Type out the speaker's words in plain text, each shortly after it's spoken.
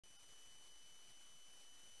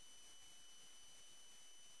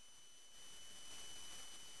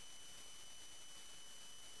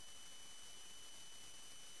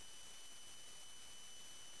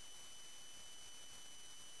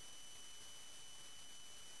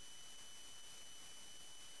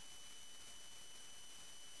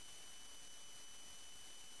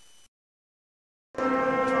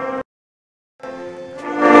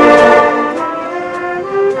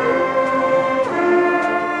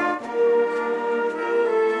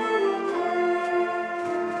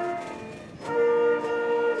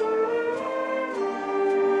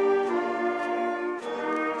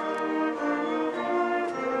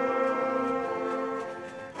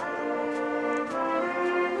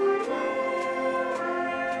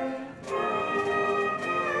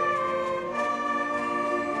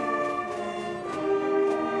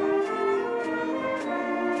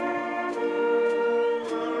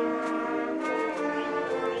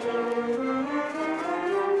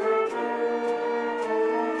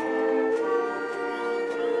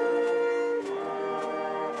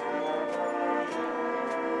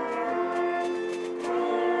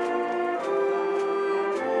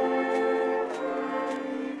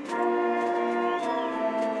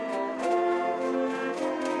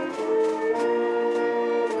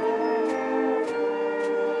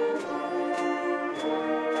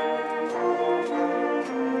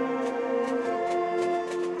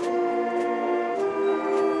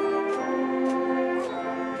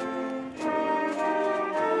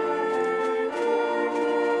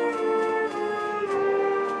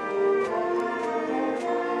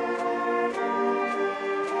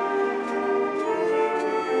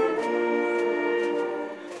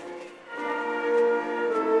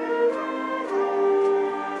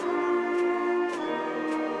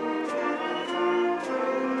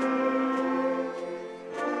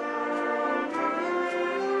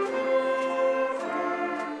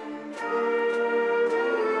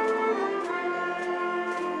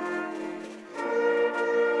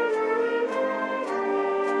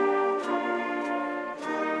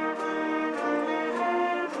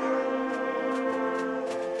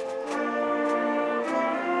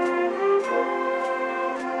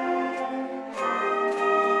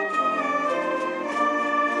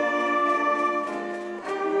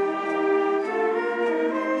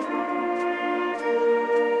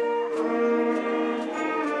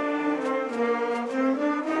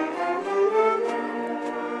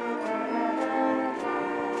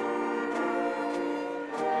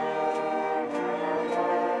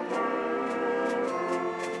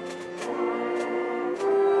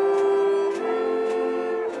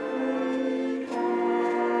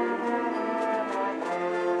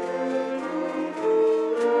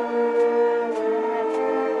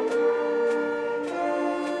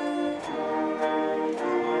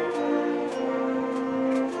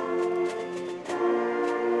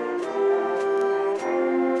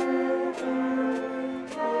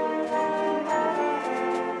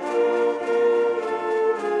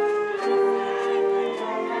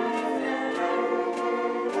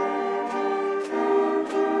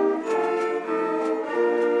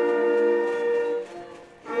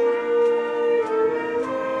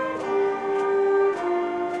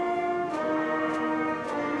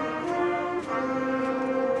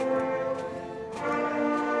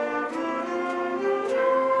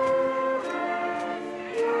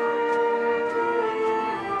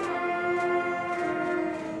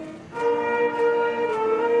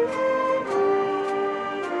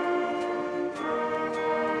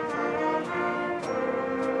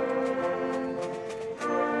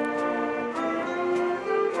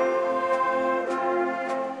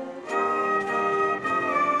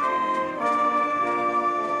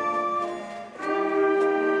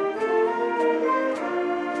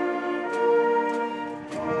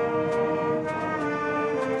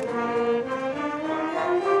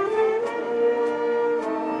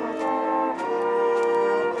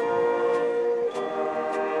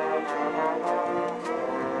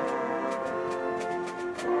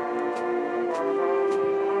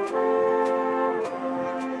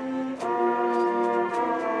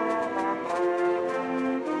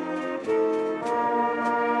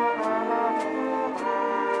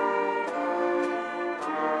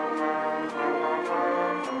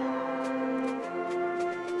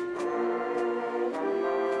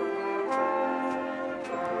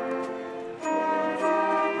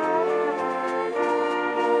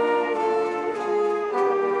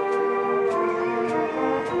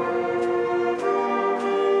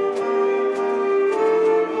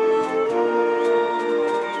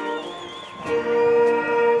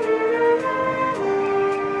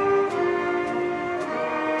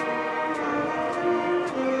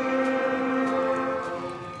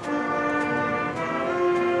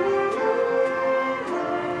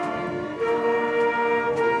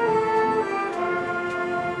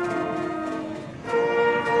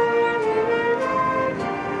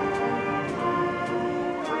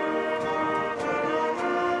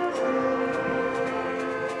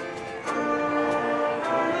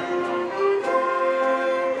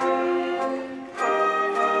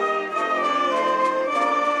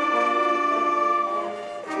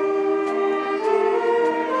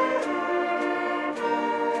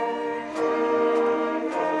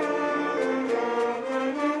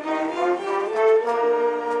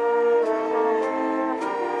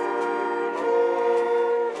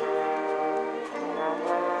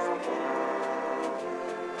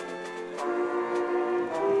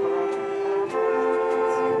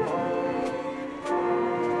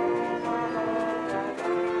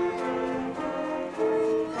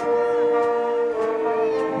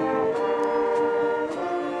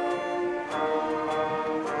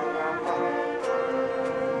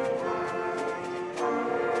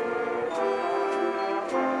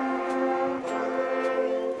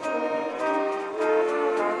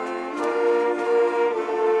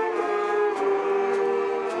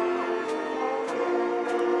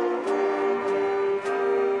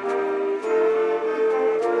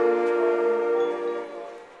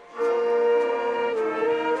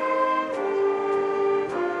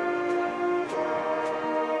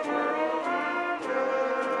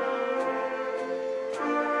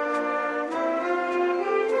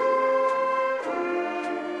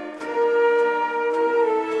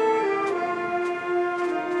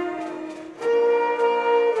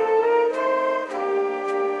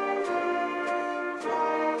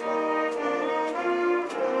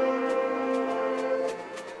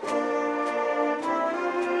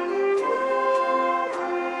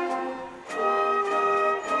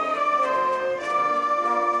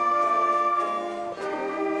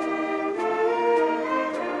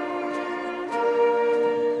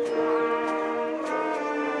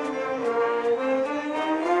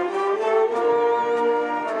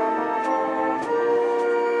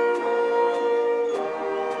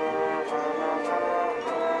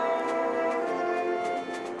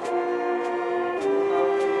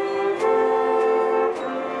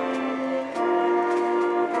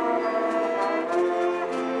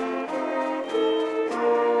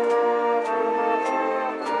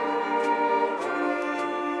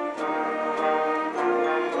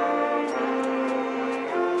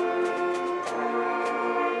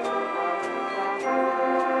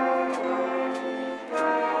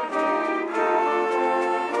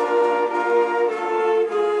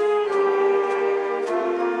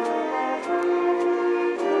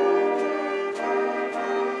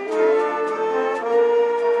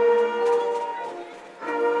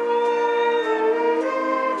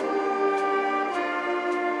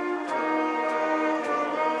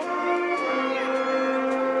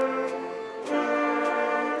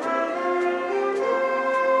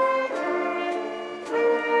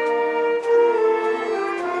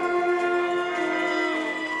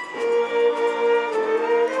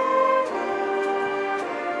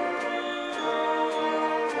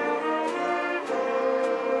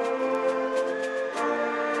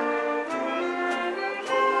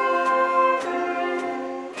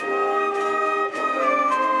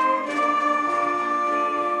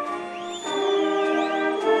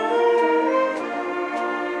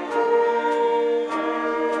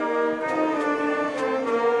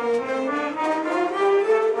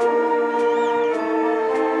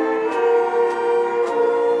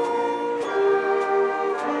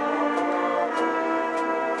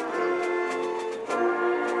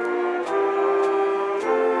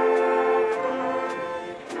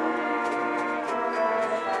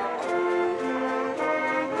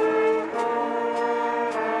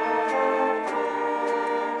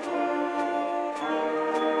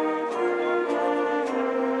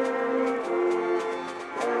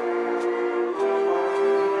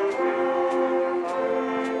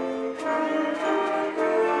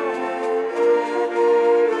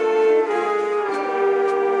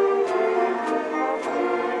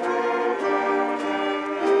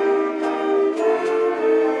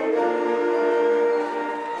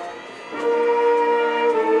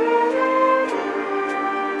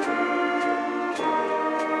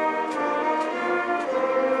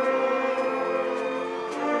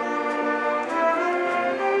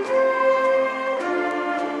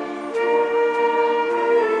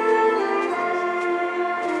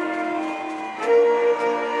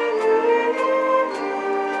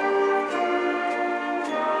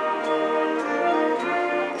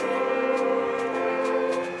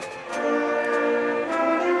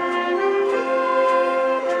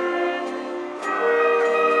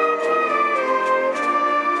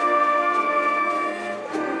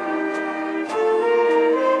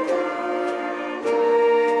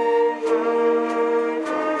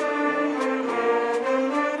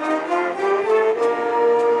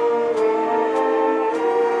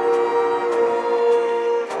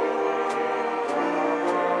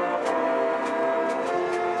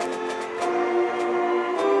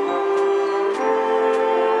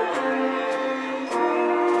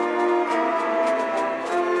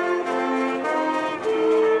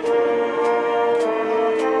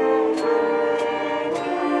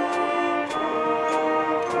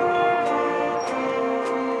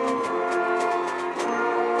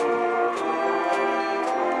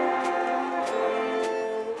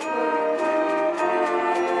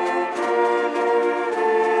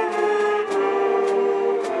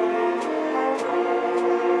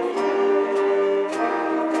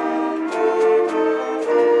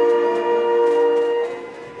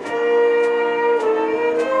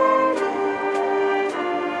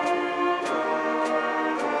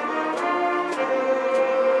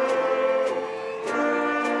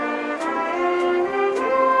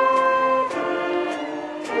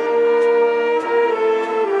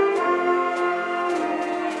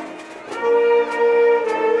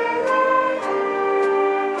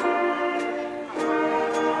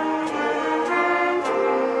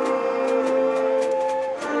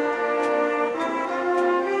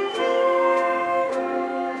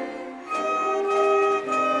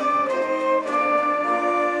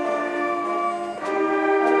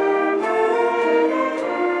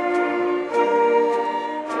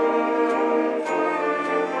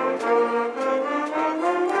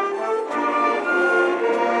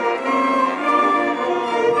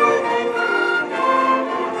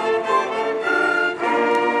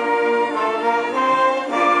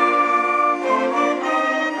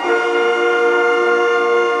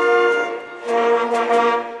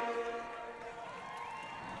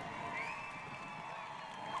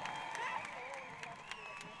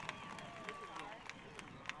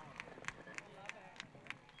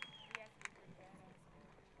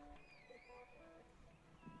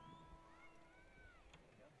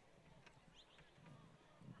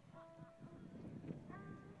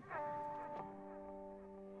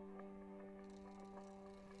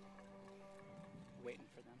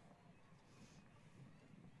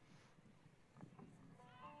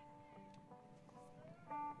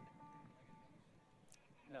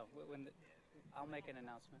No, I'll make an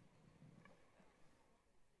announcement.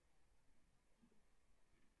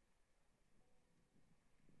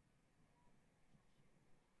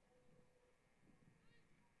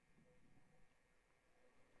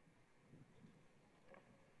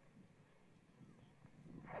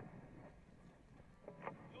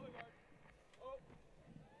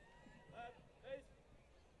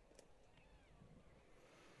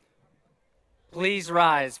 Please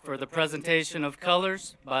rise for the presentation of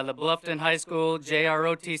colors by the Bluffton High School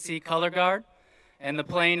JROTC Color Guard and the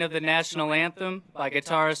playing of the national anthem by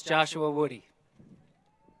guitarist Joshua Woody.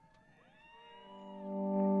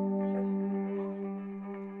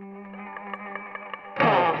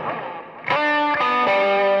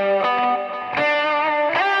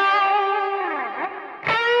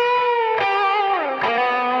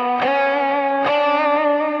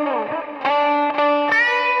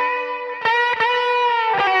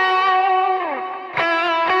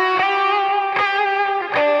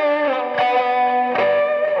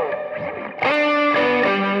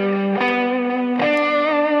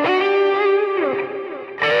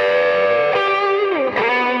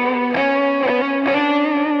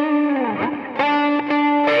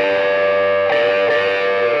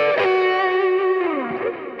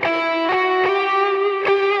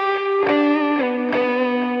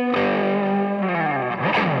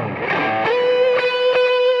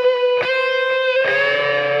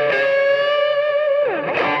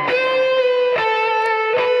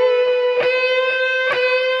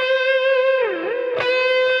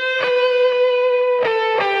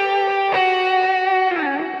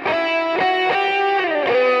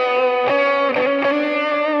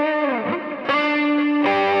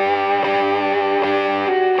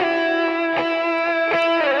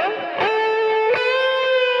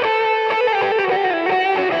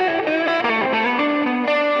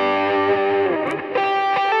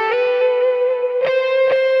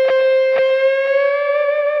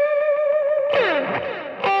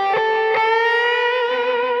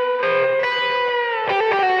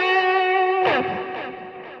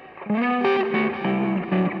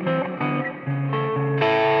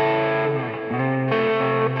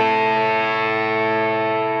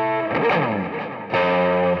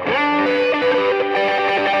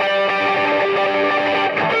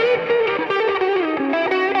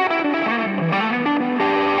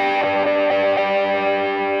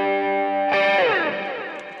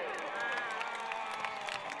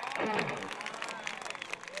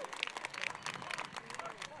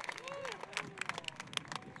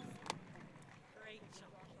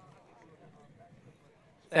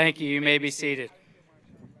 Thank you. You may be seated.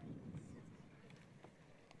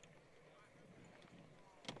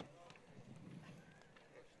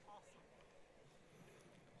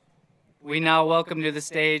 We now welcome to the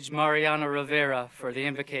stage Mariana Rivera for the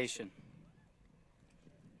invocation.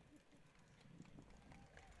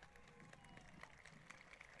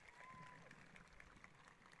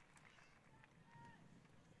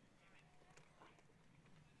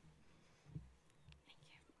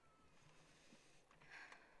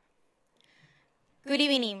 Good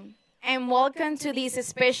evening, and welcome to this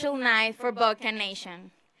special night for Beaufort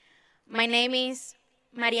Nation. My name is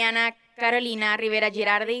Mariana Carolina Rivera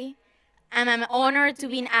Girardi, and I'm honored to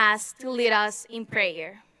be asked to lead us in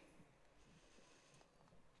prayer.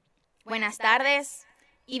 Buenas tardes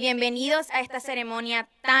y bienvenidos a esta ceremonia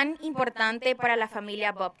tan importante para la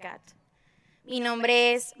familia Bobcat. Mi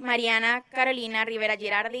nombre es Mariana Carolina Rivera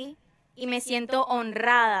Girardi y me siento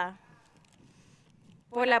honrada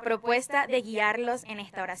por la propuesta de guiarlos en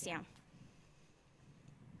esta oración.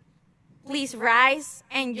 Please rise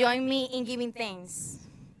and join me in giving thanks.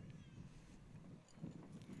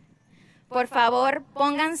 Por favor,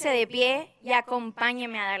 pónganse de pie y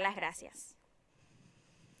acompáñenme a dar las gracias.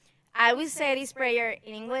 I will say this prayer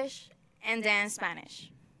in English and then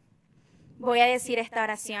Spanish. Voy a decir esta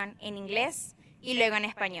oración en inglés y luego en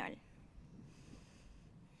español.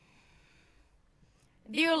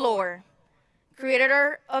 Dear Lord,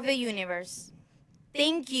 Creator of the universe,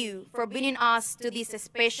 thank you for bringing us to this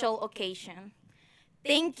special occasion.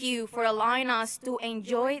 Thank you for allowing us to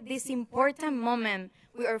enjoy this important moment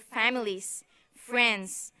with our families,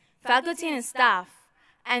 friends, faculty and staff,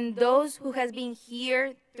 and those who have been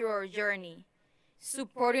here through our journey,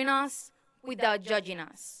 supporting us without judging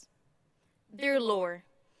us. Dear Lord,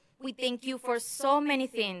 we thank you for so many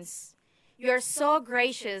things. You are so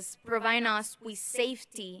gracious, providing us with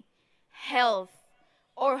safety, health,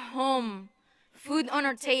 our home, food on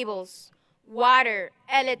our tables, water,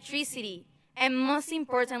 electricity, and most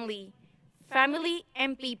importantly, family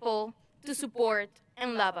and people to support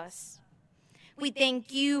and love us. We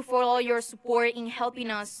thank you for all your support in helping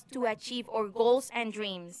us to achieve our goals and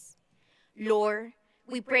dreams. Lord,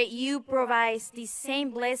 we pray you provide the same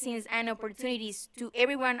blessings and opportunities to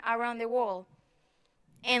everyone around the world.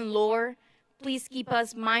 And Lord, please keep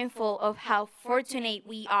us mindful of how fortunate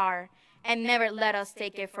we are and never let us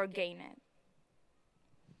take it for granted.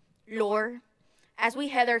 Lord, as we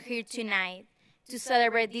gather here tonight to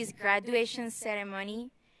celebrate this graduation ceremony,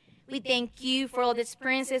 we thank you for all the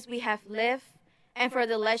experiences we have lived and for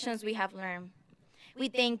the lessons we have learned. We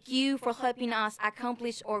thank you for helping us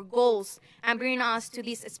accomplish our goals and bringing us to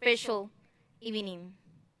this special evening,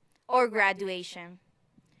 our graduation.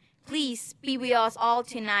 Please be with us all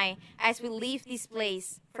tonight as we leave this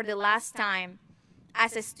place for the last time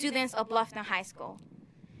as students of Bluffton High School.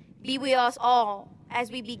 Be with us all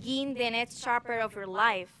as we begin the next chapter of our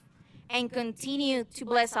life and continue to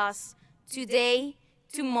bless us today,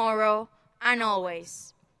 tomorrow, and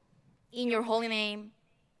always. In your holy name,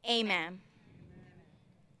 amen.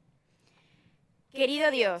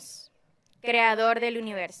 Querido Dios, Creador del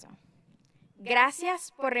universo,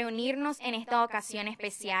 gracias por reunirnos en esta ocasión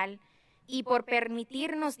especial y por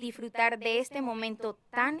permitirnos disfrutar de este momento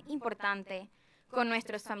tan importante con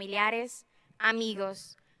nuestros familiares,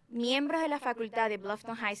 amigos, miembros de la facultad de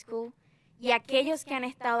Bluffton High School y aquellos que han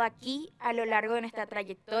estado aquí a lo largo de nuestra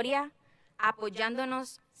trayectoria,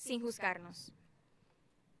 apoyándonos sin juzgarnos.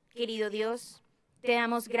 Querido Dios, te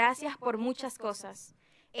damos gracias por muchas cosas.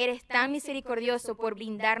 Eres tan misericordioso por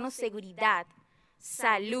brindarnos seguridad,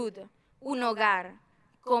 salud, un hogar,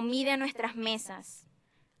 comida en nuestras mesas,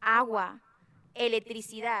 agua,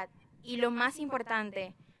 electricidad y lo más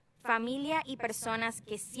importante, familia y personas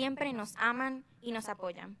que siempre nos aman y nos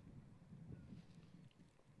apoyan.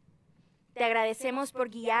 Te agradecemos por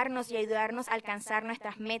guiarnos y ayudarnos a alcanzar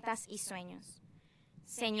nuestras metas y sueños.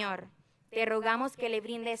 Señor, te rogamos que le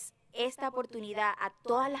brindes esta oportunidad a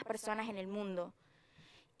todas las personas en el mundo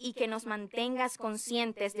y que nos mantengas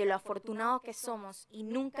conscientes de lo afortunados que somos y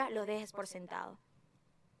nunca lo dejes por sentado.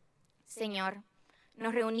 Señor,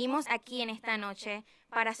 nos reunimos aquí en esta noche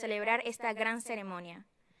para celebrar esta gran ceremonia.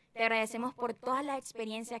 Te agradecemos por todas las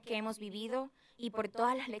experiencias que hemos vivido y por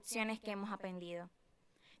todas las lecciones que hemos aprendido.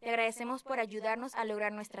 Te agradecemos por ayudarnos a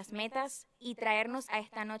lograr nuestras metas y traernos a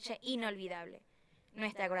esta noche inolvidable,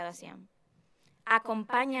 nuestra graduación.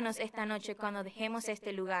 Acompáñanos esta noche cuando dejemos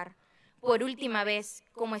este lugar, por última vez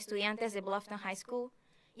como estudiantes de Bluffton High School,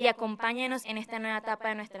 y acompáñanos en esta nueva etapa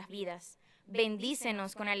de nuestras vidas.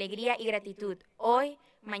 Bendícenos con alegría y gratitud, hoy,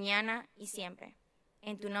 mañana y siempre.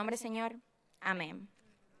 En tu nombre, Señor. Amén.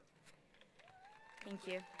 Thank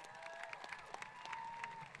you.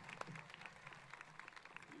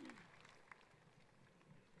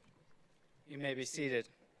 You may be seated.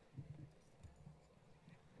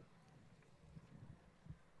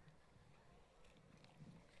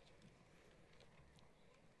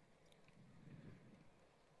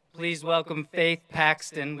 Please welcome Faith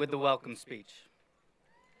Paxton with the welcome speech.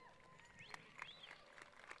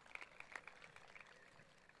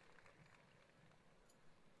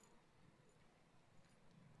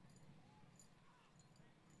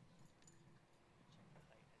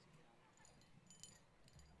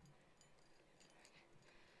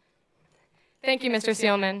 Thank you, Mr.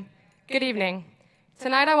 Seelman. Good evening.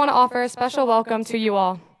 Tonight I want to offer a special welcome to you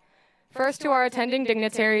all. First, to our attending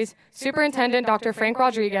dignitaries, Superintendent Dr. Frank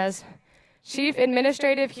Rodriguez, Chief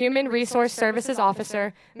Administrative Human Resource Services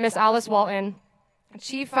Officer, Ms. Alice Walton,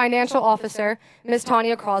 Chief Financial Officer, Ms.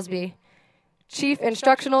 Tanya Crosby, Chief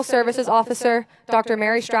Instructional Services Officer, Dr.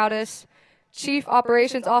 Mary Straudis, Chief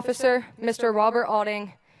Operations Officer, Mr. Robert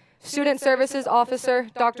Alding, Student Services Officer,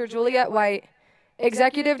 Dr. Juliet White,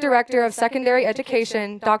 Executive Director of Secondary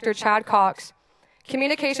Education, Dr. Chad Cox,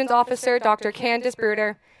 Communications Officer, Dr. Candice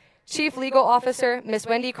Bruder, Chief Legal Officer, Ms.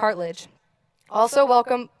 Wendy Cartledge. Also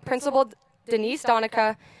welcome Principal Denise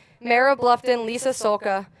Donica, Mayor of Bluffton, Lisa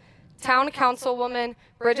Solka, Town Councilwoman,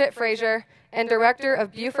 Bridget Frazier, and Director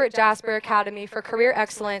of Beaufort Jasper Academy for Career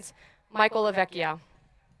Excellence, Michael Lavecchia.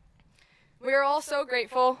 We are also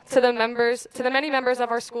grateful to the many members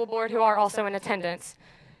of our school board who are also in attendance.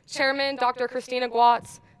 Chairman Dr. Christina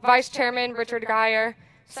Guatz, Vice Chairman Richard Geyer,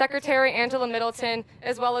 Secretary Angela Middleton,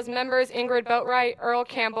 as well as members Ingrid Boatwright, Earl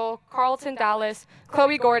Campbell, Carlton Dallas,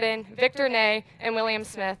 Chloe Gordon, Victor Ney, and William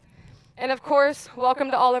Smith. And of course, welcome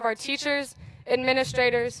to all of our teachers,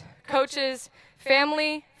 administrators, coaches,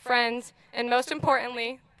 family, friends, and most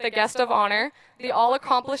importantly, the guest of honor, the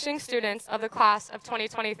all-accomplishing students of the class of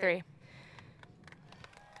 2023.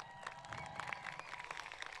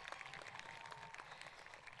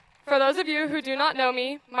 For those of you who do not know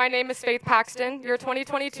me, my name is Faith Paxton, your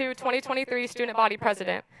 2022-2023 Student Body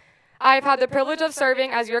President. I have had the privilege of serving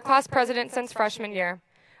as your class president since freshman year.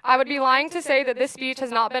 I would be lying to say that this speech has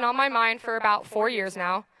not been on my mind for about 4 years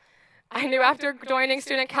now. I knew after joining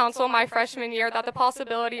student council my freshman year that the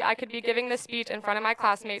possibility I could be giving this speech in front of my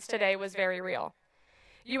classmates today was very real.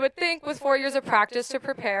 You would think with 4 years of practice to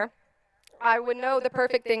prepare, I would know the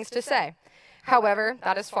perfect things to say. However,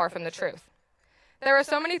 that is far from the truth. There are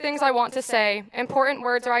so many things I want to say, important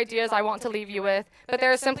words or ideas I want to leave you with, but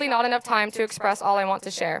there is simply not enough time to express all I want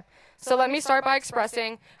to share. So let me start by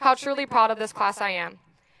expressing how truly proud of this class I am.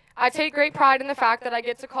 I take great pride in the fact that I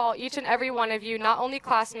get to call each and every one of you not only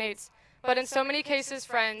classmates, but in so many cases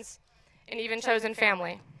friends, and even chosen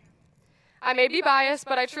family. I may be biased,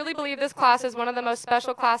 but I truly believe this class is one of the most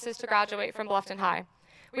special classes to graduate from Bluffton High.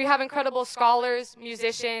 We have incredible scholars,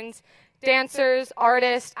 musicians, dancers,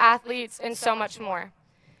 artists, athletes, and so much more.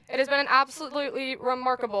 It has been absolutely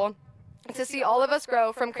remarkable to see all of us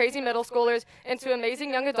grow from crazy middle schoolers into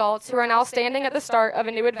amazing young adults who are now standing at the start of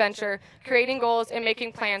a new adventure, creating goals and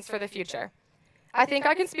making plans for the future. I think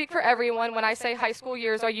I can speak for everyone when I say high school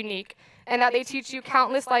years are unique and that they teach you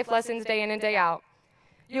countless life lessons day in and day out.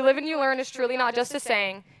 You live and you learn is truly not just a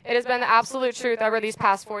saying. It has been the absolute truth over these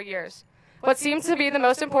past 4 years. What seems to be the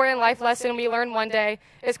most important life lesson we learn one day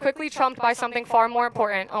is quickly trumped by something far more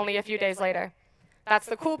important only a few days later. That's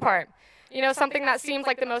the cool part. You know, something that seems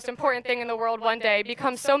like the most important thing in the world one day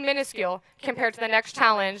becomes so minuscule compared to the next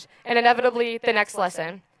challenge and inevitably the next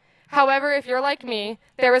lesson. However, if you're like me,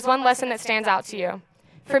 there is one lesson that stands out to you.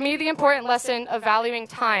 For me, the important lesson of valuing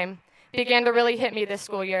time began to really hit me this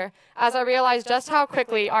school year, as I realized just how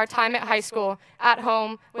quickly our time at high school, at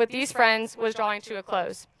home, with these friends was drawing to a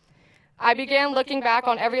close. I began looking back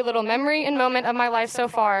on every little memory and moment of my life so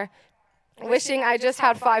far, wishing I just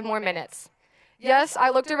had 5 more minutes. Yes, I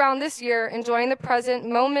looked around this year, enjoying the present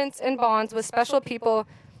moments and bonds with special people.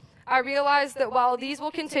 I realized that while these will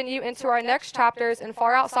continue into our next chapters and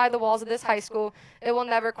far outside the walls of this high school, it will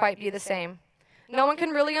never quite be the same. No one can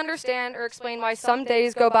really understand or explain why some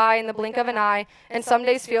days go by in the blink of an eye and some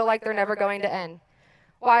days feel like they're never going to end.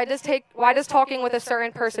 Why does talking with a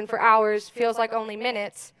certain person for hours feels like only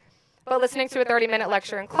minutes, but listening to a 30-minute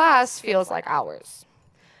lecture in class feels like hours?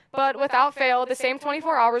 But without fail, the same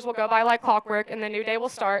 24 hours will go by like clockwork and the new day will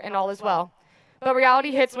start and all is well. But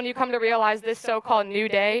reality hits when you come to realize this so-called new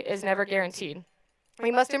day is never guaranteed.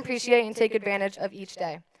 We must appreciate and take advantage of each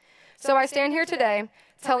day. So I stand here today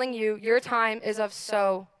telling you your time is of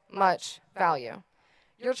so much value.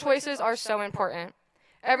 Your choices are so important.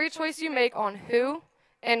 Every choice you make on who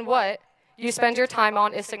and what you spend your time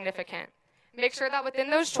on is significant. Make sure that within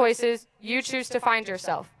those choices, you choose to find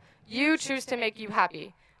yourself. You choose to make you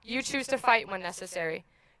happy. You choose to fight when necessary.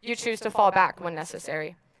 You choose to fall back when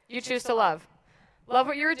necessary. You choose to love. Love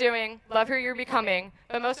what you're doing, love who you're becoming,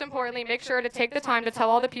 but most importantly, make sure to take the time to tell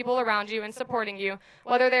all the people around you and supporting you,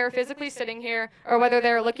 whether they are physically sitting here or whether they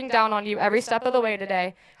are looking down on you every step of the way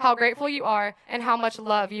today, how grateful you are and how much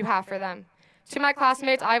love you have for them. To my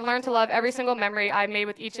classmates, I've learned to love every single memory I've made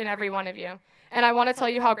with each and every one of you, and I want to tell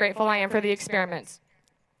you how grateful I am for the experience.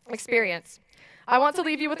 I want to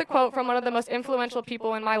leave you with a quote from one of the most influential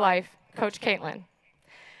people in my life, Coach Caitlin.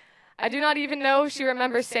 I do not even know if she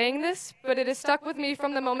remembers saying this, but it has stuck with me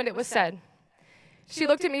from the moment it was said. She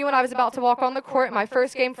looked at me when I was about to walk on the court my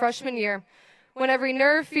first game freshman year, when every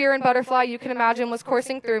nerve, fear, and butterfly you can imagine was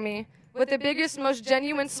coursing through me, with the biggest, most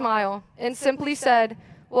genuine smile, and simply said,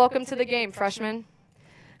 "Welcome to the game, freshman."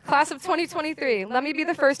 Class of 2023, let me be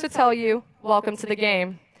the first to tell you, welcome to the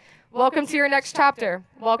game. Welcome to your next chapter.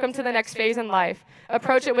 Welcome to the next phase in life.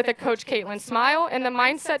 Approach it with a Coach Caitlin smile and the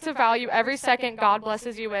mindset to value every second God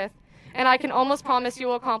blesses you with. And I can almost promise you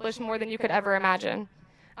will accomplish more than you could ever imagine.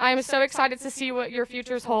 I am so excited to see what your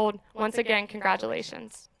futures hold. Once again,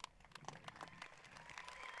 congratulations.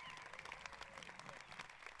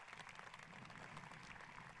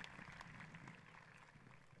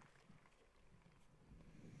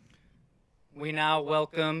 We now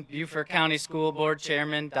welcome Beaufort County School Board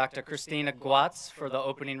Chairman Dr. Christina Guatz for the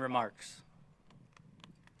opening remarks.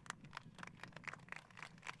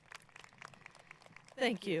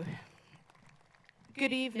 Thank you.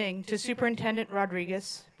 Good evening to Superintendent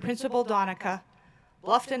Rodriguez, Principal Donica,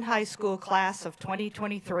 Bluffton High School class of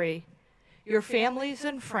 2023, your families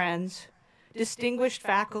and friends, distinguished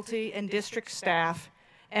faculty and district staff,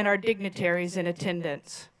 and our dignitaries in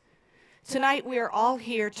attendance. Tonight we are all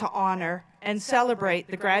here to honor and celebrate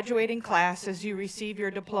the graduating class as you receive your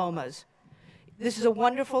diplomas. This is a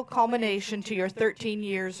wonderful culmination to your 13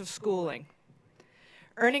 years of schooling.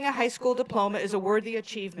 Earning a high school diploma is a worthy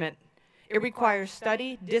achievement. It requires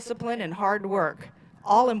study, discipline, and hard work,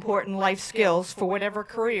 all important life skills for whatever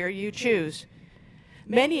career you choose.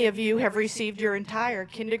 Many of you have received your entire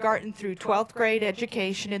kindergarten through 12th grade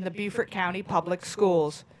education in the Beaufort County Public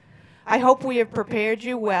Schools. I hope we have prepared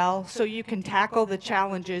you well so you can tackle the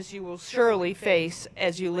challenges you will surely face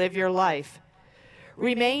as you live your life.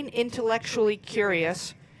 Remain intellectually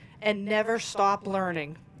curious and never stop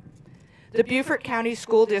learning. The Beaufort County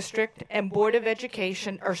School District and Board of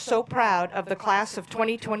Education are so proud of the class of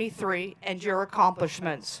 2023 and your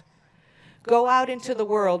accomplishments. Go out into the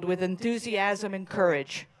world with enthusiasm and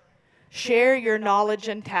courage. Share your knowledge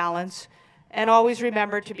and talents, and always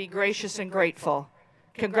remember to be gracious and grateful.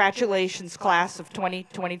 Congratulations, class of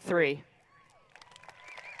 2023.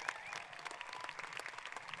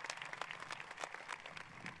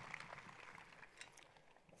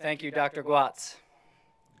 Thank you, Dr. Guatz.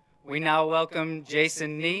 We now welcome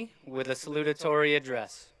Jason Nee with a salutatory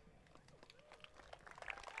address.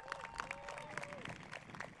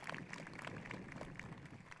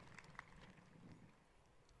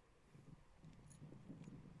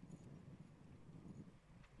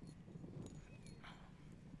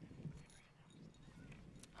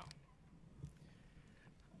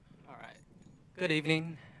 All right. Good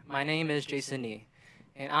evening. My name is Jason Nee,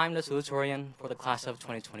 and I'm the salutatorian for the class of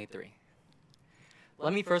 2023.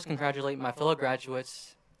 Let me first congratulate my fellow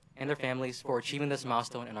graduates and their families for achieving this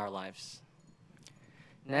milestone in our lives.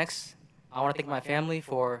 Next, I want to thank my family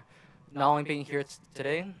for not only being here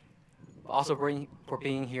today, but also for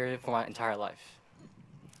being here for my entire life.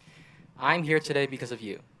 I'm here today because of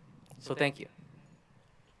you, so thank you.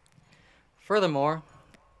 Furthermore,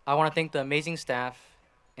 I want to thank the amazing staff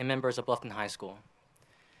and members of Bluffton High School.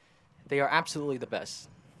 They are absolutely the best,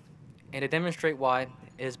 and to demonstrate why,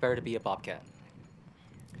 it is better to be a Bobcat.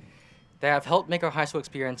 They have helped make our high school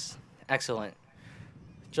experience excellent,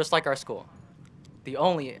 just like our school, the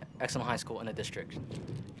only excellent high school in the district.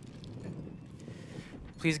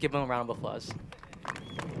 Please give them a round of applause.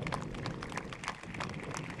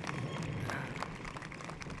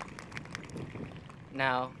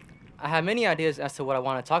 Now, I have many ideas as to what I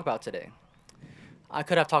want to talk about today. I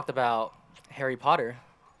could have talked about Harry Potter,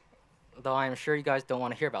 though I am sure you guys don't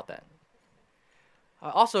want to hear about that.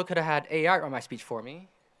 I also could have had AI write my speech for me,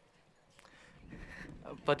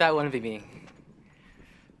 but that wouldn't be me.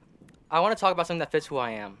 I want to talk about something that fits who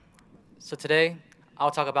I am. So today,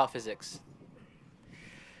 I'll talk about physics.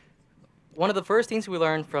 One of the first things we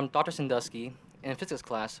learned from Dr. Sandusky in physics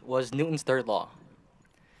class was Newton's third law.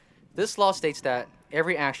 This law states that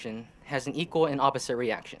every action has an equal and opposite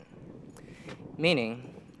reaction.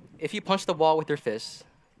 Meaning, if you punch the wall with your fist,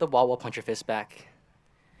 the wall will punch your fist back.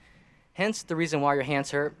 Hence, the reason why your hands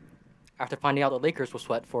hurt after finding out the Lakers will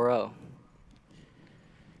sweat 4-0.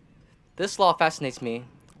 This law fascinates me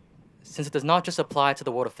since it does not just apply to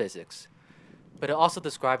the world of physics, but it also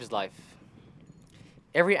describes life.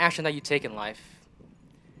 Every action that you take in life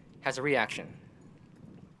has a reaction.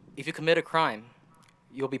 If you commit a crime,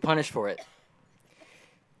 you'll be punished for it.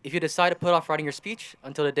 If you decide to put off writing your speech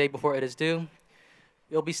until the day before it is due,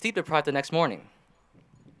 you'll be sleep deprived the next morning.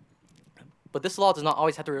 But this law does not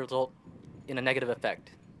always have to result in a negative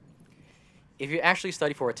effect. If you actually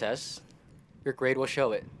study for a test, your grade will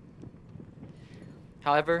show it.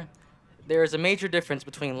 However, there is a major difference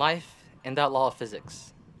between life and that law of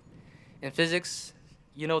physics. In physics,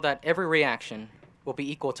 you know that every reaction will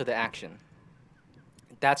be equal to the action.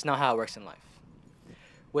 That's not how it works in life.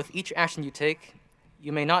 With each action you take,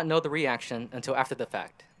 you may not know the reaction until after the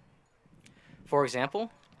fact. For example,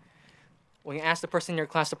 when you ask the person in your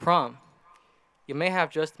class to prom, you may have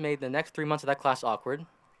just made the next 3 months of that class awkward,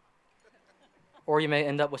 or you may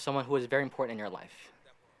end up with someone who is very important in your life.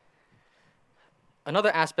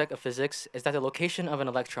 Another aspect of physics is that the location of an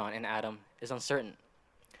electron in an atom is uncertain.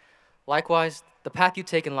 Likewise, the path you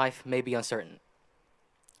take in life may be uncertain.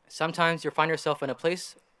 Sometimes you'll find yourself in a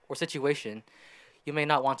place or situation you may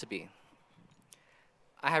not want to be.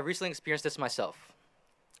 I have recently experienced this myself.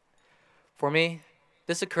 For me,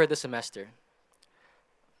 this occurred this semester.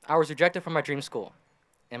 I was rejected from my dream school,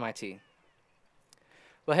 MIT.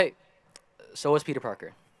 But hey, so was Peter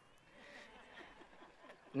Parker.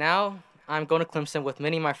 Now, I'm going to Clemson with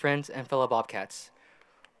many of my friends and fellow Bobcats,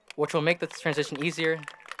 which will make the transition easier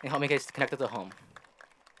and help me get connected to home.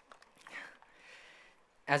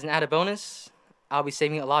 As an added bonus, I'll be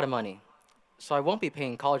saving a lot of money, so I won't be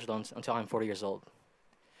paying college loans until I'm 40 years old.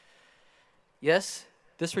 Yes,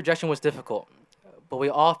 this rejection was difficult, but we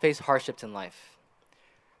all face hardships in life.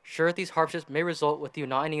 Sure, these hardships may result with you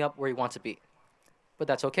not ending up where you want to be, but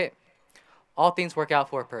that's okay. All things work out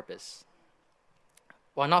for a purpose.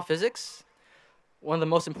 While not physics, one of the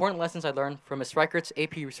most important lessons I learned from Ms. Reichert's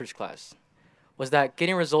AP research class was that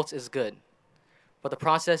getting results is good, but the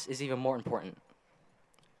process is even more important.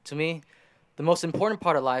 To me, the most important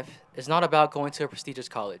part of life is not about going to a prestigious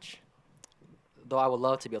college, though I would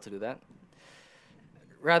love to be able to do that.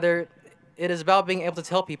 Rather, it is about being able to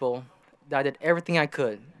tell people that I did everything I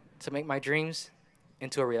could to make my dreams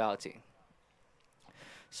into a reality.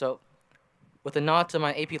 So, with a nod to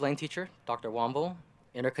my AP Lang teacher, Dr. Womble,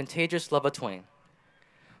 and her contagious love of Twain,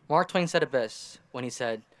 Mark Twain said it best when he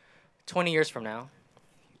said, 20 years from now,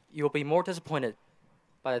 you will be more disappointed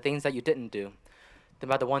by the things that you didn't do than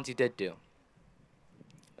by the ones you did do.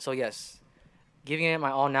 So yes, giving it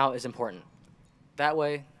my all now is important. That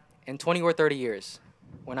way, in 20 or 30 years,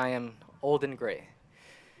 when I am old and gray,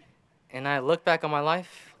 and I look back on my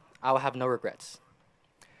life, I will have no regrets.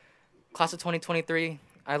 Class of 2023,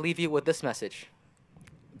 I leave you with this message.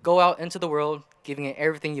 Go out into the world, giving it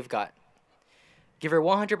everything you've got. Give it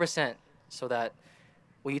 100% so that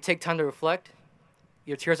when you take time to reflect,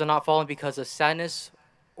 your tears are not falling because of sadness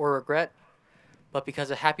or regret, but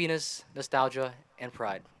because of happiness, nostalgia, and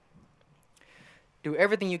pride. Do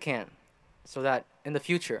everything you can so that in the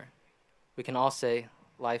future, we can all say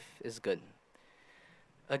life is good.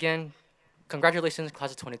 Again, congratulations,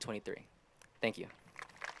 class of 2023. Thank you.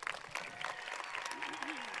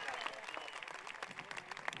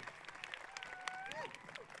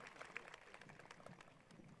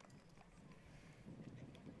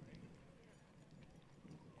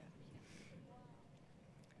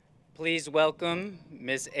 Please welcome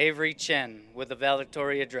Ms. Avery Chen with the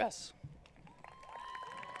valedictory address.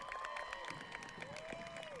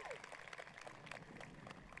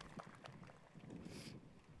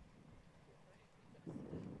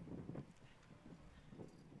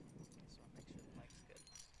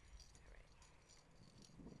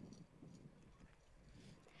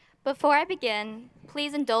 Before I begin,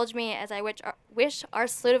 please indulge me as I wish our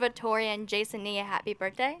salutatorian Jason Nee a happy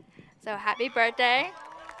birthday. So happy birthday.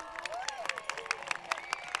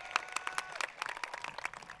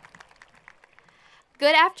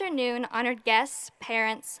 Good afternoon, honored guests,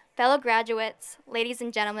 parents, fellow graduates, ladies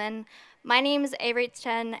and gentlemen. My name is Avery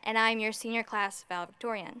Chen, and I'm your senior class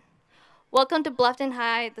valedictorian. Welcome to Bluffton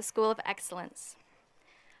High, the School of Excellence.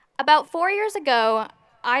 About 4 years ago,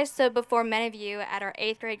 I stood before many of you at our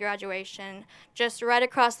 8th grade graduation, just right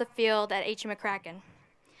across the field at H. McCracken.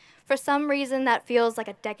 For some reason, that feels like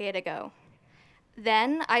a decade ago.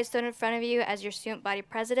 Then, I stood in front of you as your student body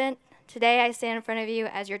president. Today, I stand in front of you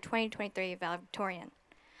as your 2023 valedictorian.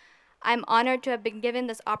 I'm honored to have been given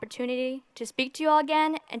this opportunity to speak to you all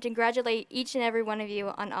again and to congratulate each and every one of you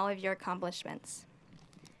on all of your accomplishments.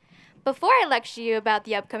 Before I lecture you about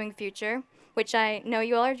the upcoming future, which I know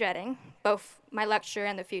you all are dreading, both my lecture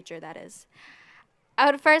and the future, that is,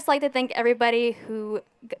 I would first like to thank everybody who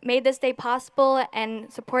made this day possible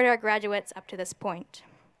and supported our graduates up to this point.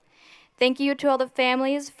 Thank you to all the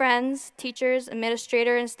families, friends, teachers,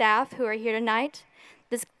 administrators, and staff who are here tonight.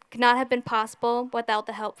 This could not have been possible without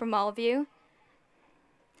the help from all of you.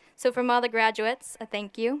 So from all the graduates, a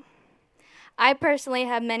thank you. I personally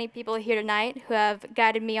have many people here tonight who have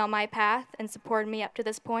guided me on my path and supported me up to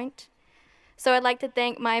this point. So I'd like to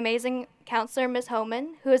thank my amazing counselor, Ms.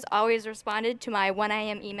 Homan, who has always responded to my 1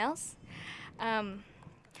 a.m. emails.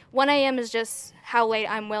 1 a.m. is just how late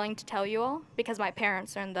I'm willing to tell you all, because my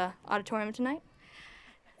parents are in the auditorium tonight.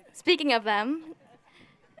 Speaking of them,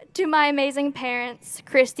 to my amazing parents,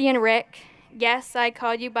 Christy and Rick, yes, I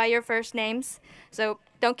called you by your first names, so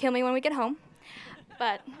don't kill me when we get home.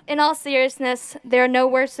 But in all seriousness, there are no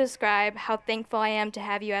words to describe how thankful I am to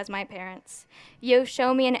have you as my parents. You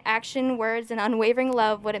show me in action, words, and unwavering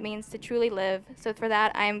love what it means to truly live, so for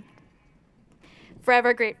that I am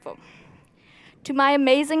forever grateful. To my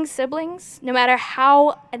amazing siblings, no matter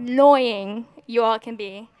how annoying you all can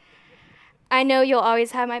be, I know you'll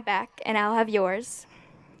always have my back, and I'll have yours.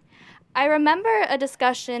 I remember a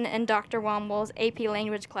discussion in Dr. Womble's AP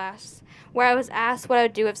language class where I was asked what I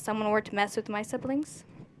would do if someone were to mess with my siblings.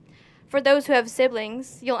 For those who have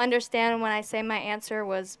siblings, you'll understand when I say my answer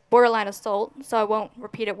was borderline assault, so I won't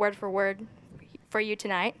repeat it word for word for you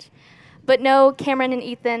tonight. But no, Cameron and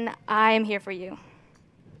Ethan, I am here for you.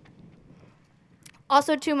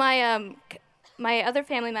 Also to my my other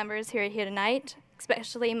family members here tonight,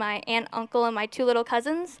 especially my aunt, uncle, and my 2 little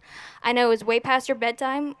cousins. I know it's way past your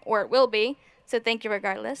bedtime, or it will be, so thank you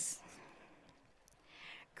regardless.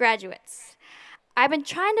 Graduates, I've been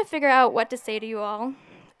trying to figure out what to say to you all.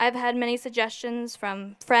 I've had many suggestions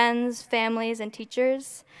from friends, families, and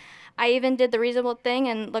teachers. I even did the reasonable thing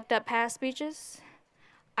and looked up past speeches.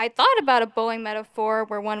 I thought about a bowling metaphor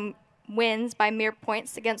where one wins by mere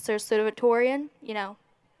points against their salutatorian,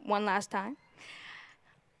 one last time.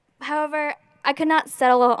 However, I could not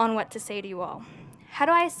settle on what to say to you all. How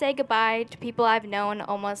do I say goodbye to people I've known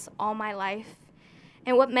almost all my life?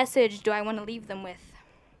 And what message do I want to leave them with?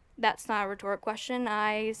 That's not a rhetorical question.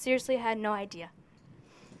 I seriously had no idea.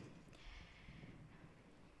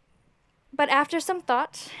 But after some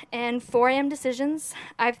thought and 4 a.m. decisions,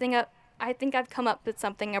 I think I've come up with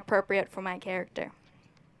something appropriate for my character.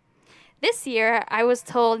 This year, I was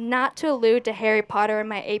told not to allude to Harry Potter in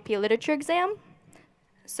my AP Literature exam.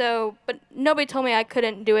 But nobody told me I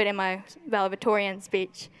couldn't do it in my valedictorian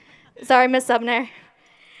speech. Sorry, Miss Sumner.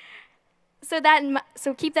 So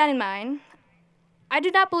keep that in mind. I do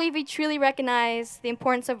not believe we truly recognize the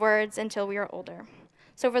importance of words until we are older.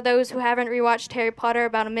 So for those who haven't rewatched Harry Potter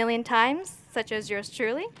about 1,000,000 times, such as yours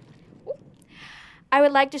truly, I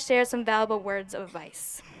would like to share some valuable words of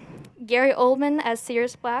advice. Gary Oldman, as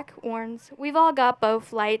Sirius Black, warns, "We've all got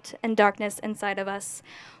both light and darkness inside of us.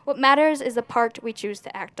 What matters is the part we choose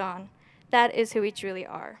to act on. That is who we truly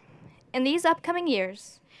are." In these upcoming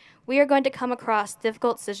years, we are going to come across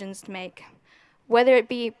difficult decisions to make, whether it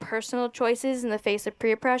be personal choices in the face of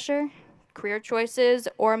peer pressure, career choices,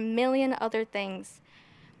 or a million other things.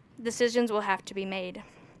 Decisions will have to be made.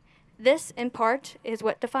 This, in part, is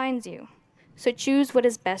what defines you. So choose what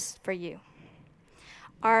is best for you.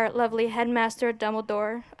 Our lovely headmaster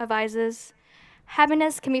Dumbledore advises,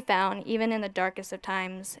 "Happiness can be found even in the darkest of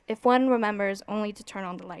times if one remembers only to turn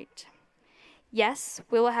on the light." Yes,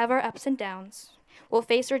 we will have our ups and downs. We'll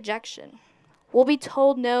face rejection. We'll be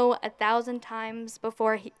told no 1,000 times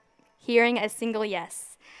before hearing a single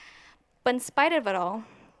yes. But in spite of it all,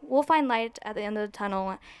 we'll find light at the end of the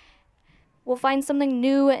tunnel. We'll find something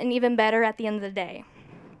new and even better at the end of the day.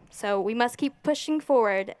 So we must keep pushing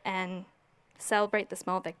forward and celebrate the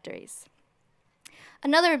small victories.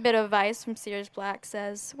 Another bit of advice from Sirius Black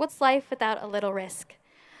says, "What's life without a little risk?"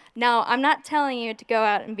 Now, I'm not telling you to go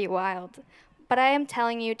out and be wild, but I am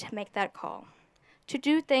telling you to make that call, to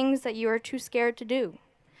do things that you are too scared to do.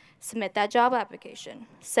 Submit that job application,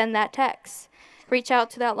 send that text, reach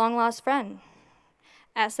out to that long-lost friend,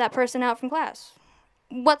 ask that person out from class.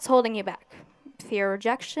 What's holding you back? Fear of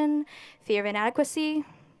rejection, fear of inadequacy,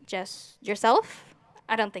 just yourself?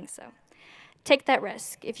 I don't think so. Take that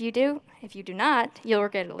risk. If you do not, you'll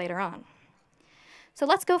regret it later on. So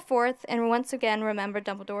let's go forth and once again remember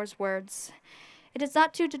Dumbledore's words. It is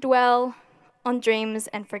not to dwell on dreams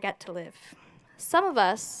and forget to live. Some of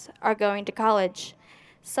us are going to college.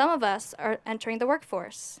 Some of us are entering the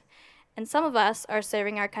workforce. And some of us are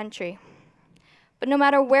serving our country. But no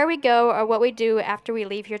matter where we go or what we do after we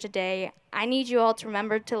leave here today, I need you all to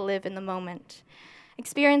remember to live in the moment.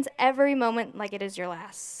 Experience every moment like it is your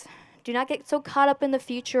last. Do not get so caught up in the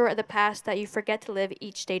future or the past that you forget to live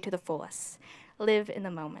each day to the fullest. Live in the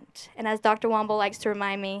moment. And as Dr. Womble likes to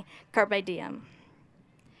remind me, carpe diem.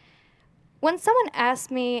 When someone asks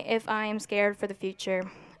me if I am scared for the future,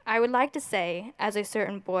 I would like to say, as a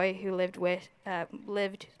certain boy who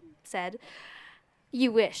lived said,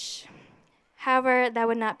 "You wish." However, that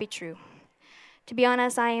would not be true. To be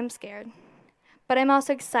honest, I am scared. But I'm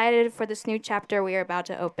also excited for this new chapter we are about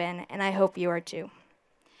to open, and I hope you are too.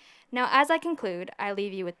 Now, as I conclude, I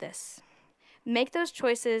leave you with this. Make those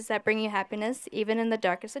choices that bring you happiness, even in the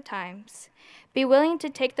darkest of times. Be willing to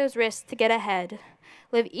take those risks to get ahead.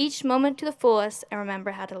 Live each moment to the fullest, and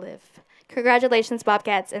remember how to live. Congratulations,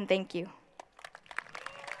 Bobcats, and thank you.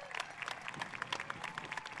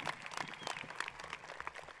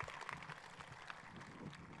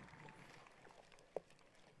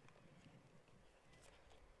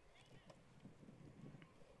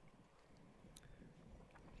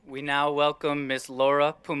 We now welcome Ms.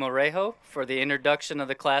 Laura Pumarejo for the introduction of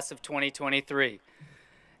the class of 2023.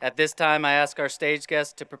 At this time, I ask our stage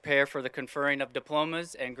guests to prepare for the conferring of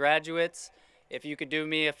diplomas, and graduates, if you could do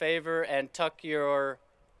me a favor and tuck your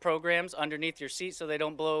programs underneath your seat so they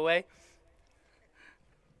don't blow away.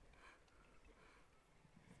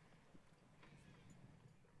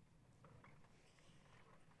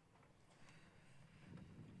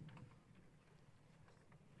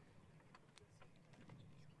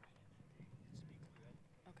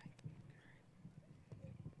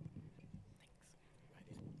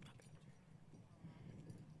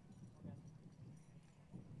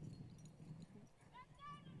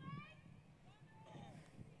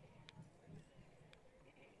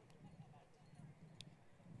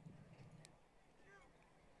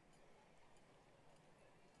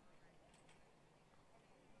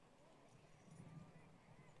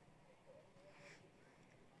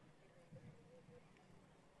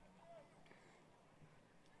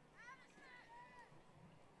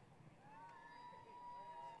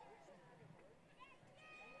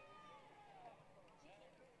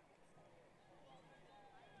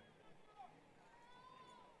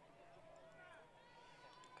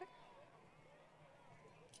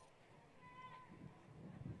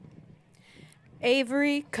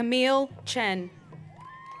 Avery Camille Chen.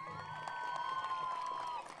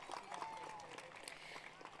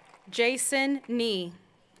 Jason Nee.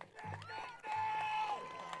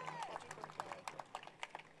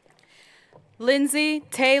 Lindsay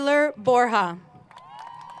Taylor Borja.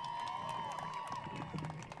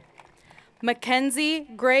 Mackenzie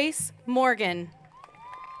Grace Morgan.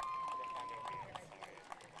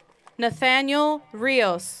 Nathaniel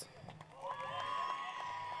Rios.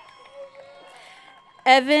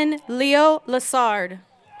 Evan Leo Lassard.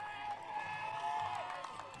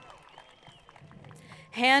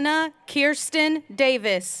 Hannah Kirsten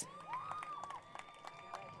Davis.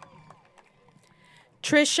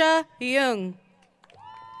 Trisha Young.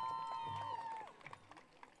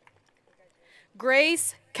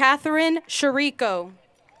 Grace Catherine Sharico.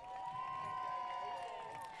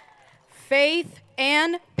 Faith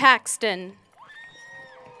Ann Paxton.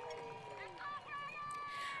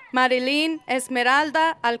 Marilyn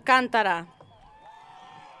Esmeralda Alcántara.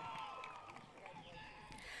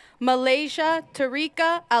 Malaysia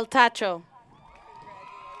Tarika Altacho.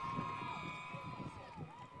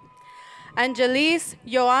 Angelis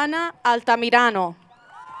Joana Altamirano.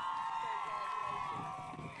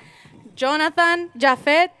 Jonathan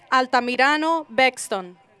Jafet Altamirano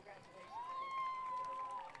Bexton.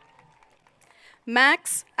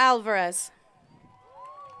 Max Alvarez.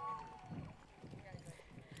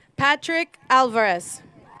 Patrick Alvarez.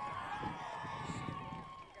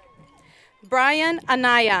 Brian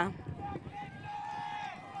Anaya.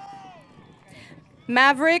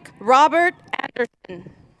 Maverick Robert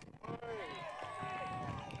Anderson.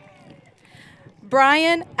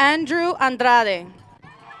 Brian Andrew Andrade.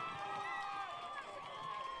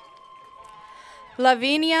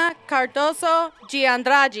 Lavinia Cardoso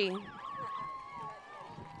Giandragi.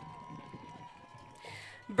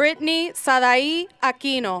 Brittany Sadai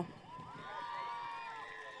Aquino.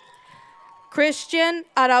 Christian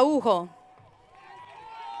Araujo.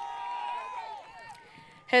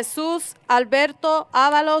 Jesús Alberto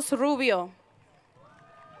Ábalos Rubio.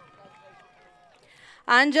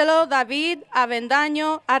 Angelo David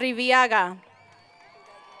Avendaño Arriviaga.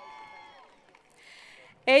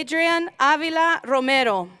 Adrian Avila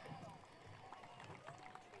Romero.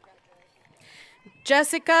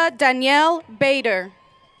 Jessica Danielle Bader.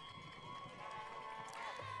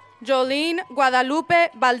 Jolene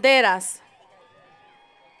Guadalupe Valderas.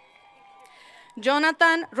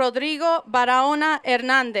 Jonathan Rodrigo Barahona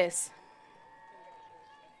Hernández.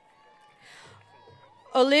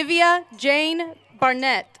 Olivia Jane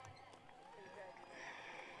Barnett.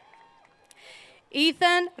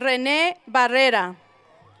 Ethan René Barrera.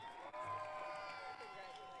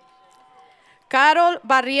 Carol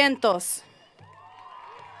Barrientos.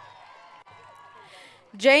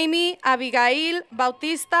 Jamie Abigail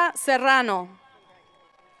Bautista Serrano.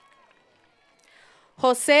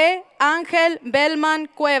 José Ángel Belman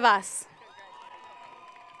Cuevas.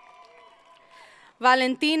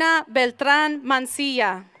 Valentina Beltrán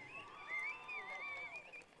Mancilla.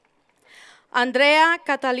 Andrea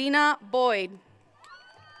Catalina Boyd.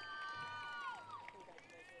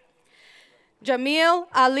 Jamil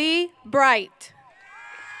Ali Bright.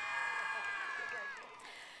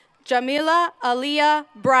 Jamila Aliyah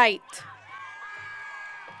Bright.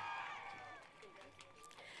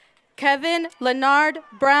 Kevin Leonard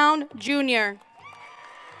Brown Jr.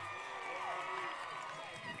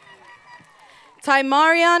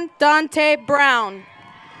 Tymarion Dante Brown.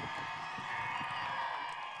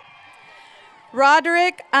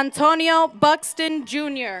 Roderick Antonio Buxton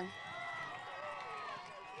Jr.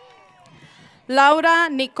 Laura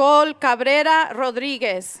Nicole Cabrera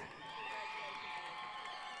Rodríguez.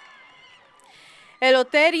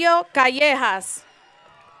 Eloterio Callejas.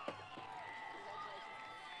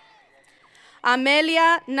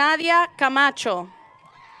 Amelia Nadia Camacho.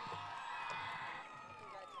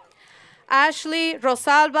 Ashley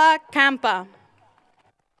Rosalba Campa.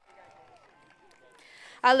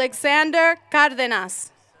 Alexander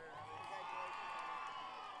Cárdenas.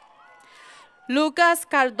 Lucas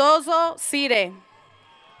Cardozo Cire.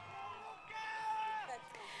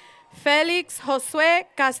 Félix Josué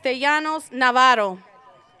Castellanos Navarro.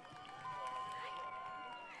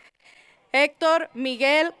 Héctor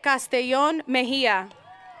Miguel Castellón Mejía.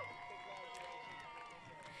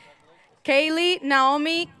 Kaylee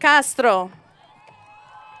Naomi Castro.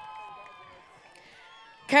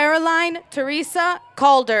 Caroline Teresa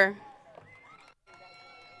Calder.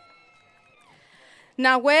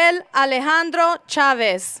 Nahuel Alejandro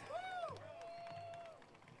Chávez.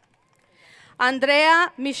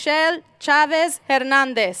 Andrea Michelle Chávez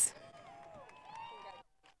Hernández.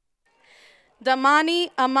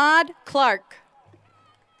 Damani Ahmad Clark.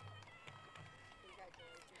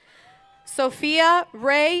 Sophia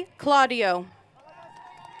Ray Claudio.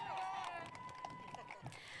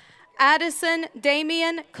 Addison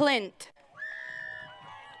Damian Clint.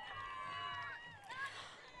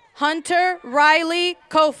 Hunter Riley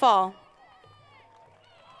Kofal.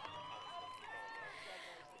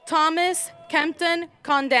 Thomas Kempton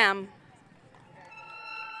Condam.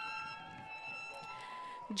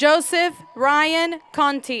 Joseph Ryan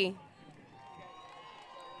Conti.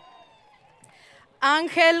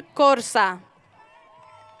 Ángel Corsa.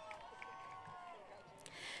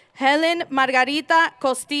 Helen Margarita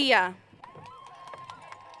Costilla.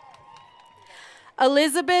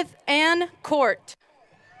 Elizabeth Ann Court.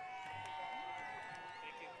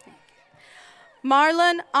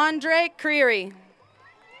 Marlon Andre Creary.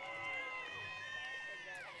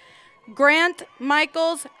 Grant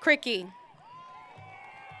Michaels Cricky.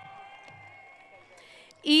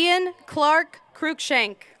 Ian Clark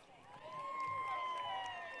Cruikshank.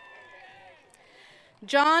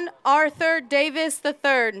 John Arthur Davis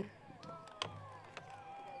III.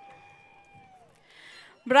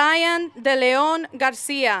 Brian De Leon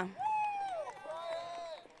Garcia.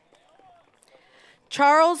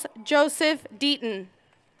 Charles Joseph Deaton.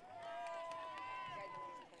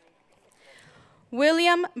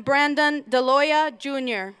 William Brandon Deloya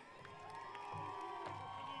Jr.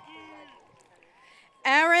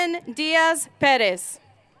 Aaron Diaz Perez.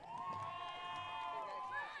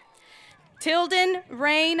 Tilden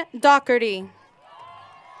Rain Doherty.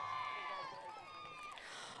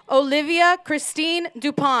 Olivia Christine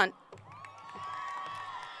DuPont.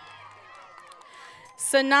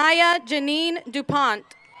 Sanaya Janine DuPont.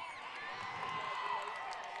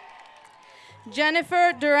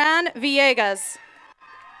 Jennifer Duran Villegas.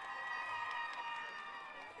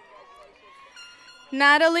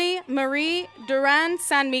 Natalie Marie Duran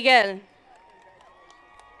San Miguel.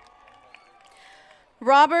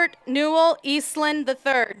 Robert Newell Eastland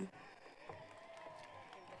III.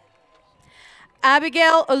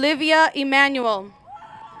 Abigail Olivia Emanuel.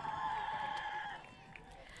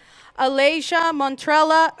 Alasia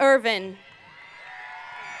Montrella Irvin.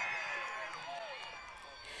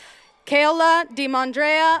 Kayla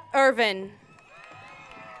DeMondrea Irvin.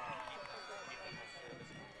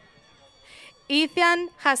 Ethan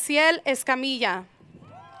Jaciel Escamilla.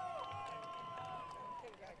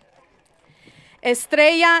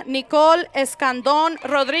 Estrella Nicole Escandón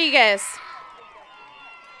Rodríguez.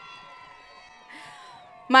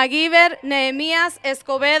 Maguiber Nehemías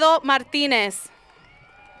Escobedo Martínez.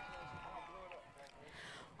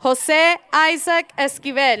 José Isaac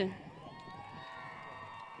Esquivel.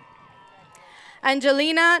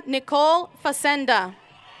 Angelina Nicole Facenda.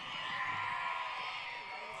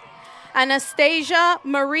 Anastasia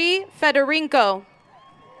Marie Federico.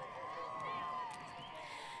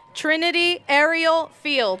 Trinity Ariel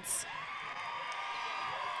Fields.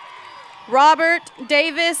 Robert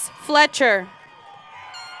Davis Fletcher.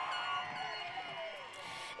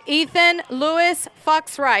 Ethan Lewis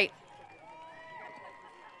Foxwright.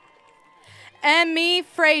 Emmy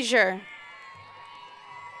Frazier.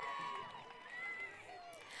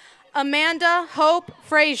 Amanda Hope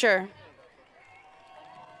Frazier.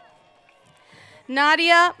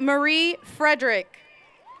 Nadia Marie Frederick.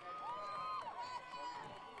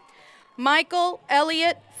 Michael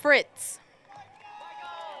Elliott Fritz.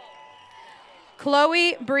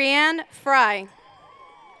 Chloe Brianne Fry.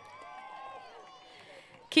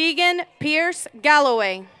 Keegan Pierce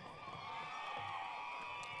Galloway.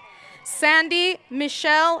 Sandy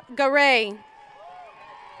Michelle Garay.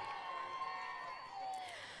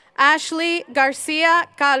 Ashley Garcia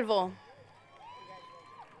Calvo.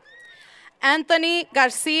 Anthony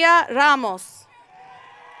Garcia Ramos.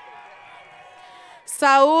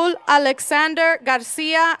 Saúl Alexander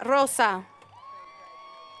Garcia Rosa.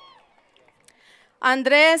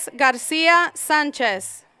 Andrés Garcia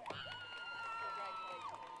Sánchez.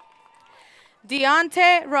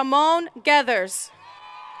 Deonte Ramon Gathers.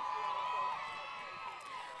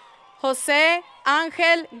 José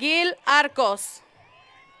Ángel Gil Arcos.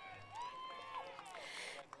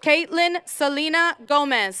 Caitlin Selena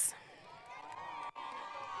Gomez.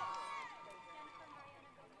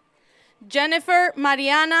 Jennifer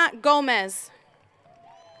Mariana Gomez.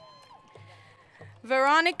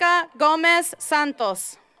 Veronica Gomez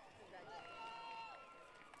Santos.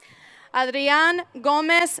 Adrián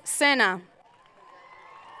Gómez Sena.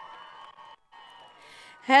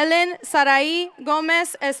 Helen Saraí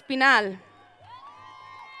Gómez Espinal.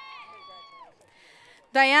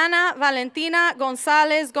 Diana Valentina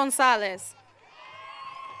González González.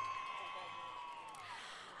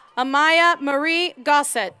 Amaya Marie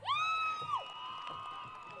Gossett.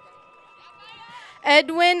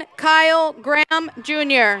 Edwin Kyle Graham,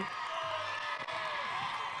 Jr.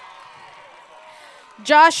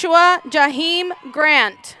 Joshua Jaheim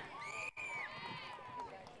Grant.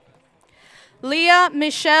 Leah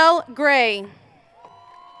Michelle Gray.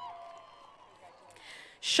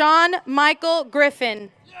 Sean Michael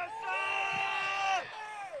Griffin.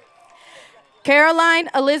 Caroline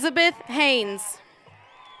Elizabeth Haynes.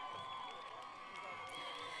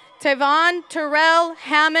 Tavon Terrell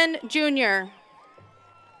Hammond, Jr.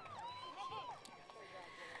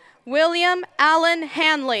 William Allen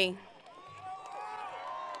Hanley.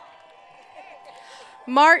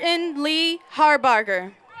 Martin Lee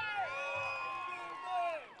Harbarger.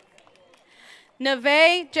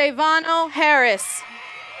 Neve Javano Harris.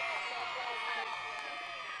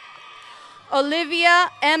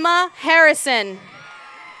 Olivia Emma Harrison.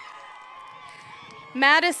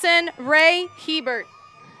 Madison Ray Hebert.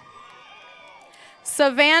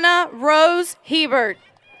 Savannah Rose Hebert.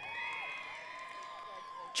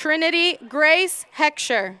 Trinity Grace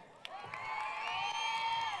Heckscher.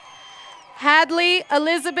 Hadley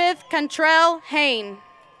Elizabeth Cantrell Hain.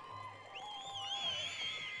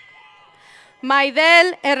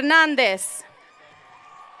 Maidel Hernandez.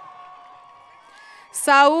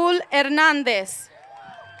 Saúl Hernandez.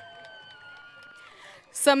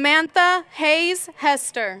 Samantha Hayes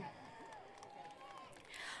Hester.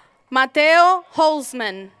 Mateo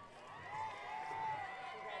Holzman.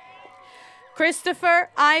 Christopher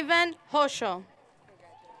Ivan Hosho.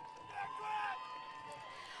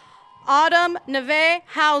 Autumn Neve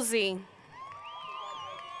Housey.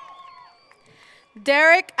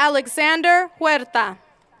 Derek Alexander Huerta.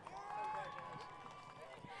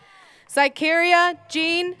 Zykeria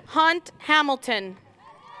Jean Hunt Hamilton.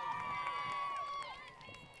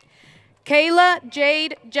 Kayla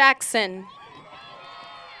Jade Jackson.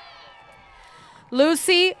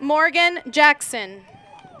 Lucy Morgan Jackson.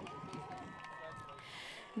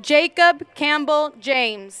 Jacob Campbell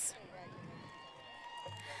James.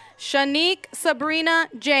 Shanique Sabrina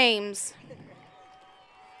James.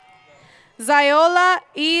 Ziola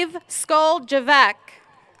Eve Skoll Javak.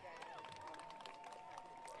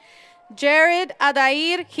 Jared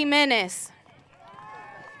Adair Jimenez.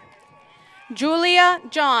 Julia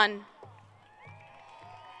John.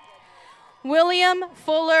 William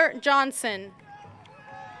Fuller Johnson.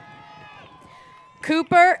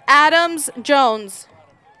 Cooper Adams Jones.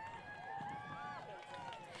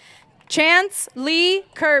 Chance Lee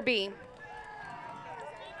Kirby.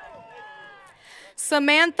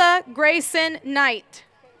 Samantha Grayson Knight.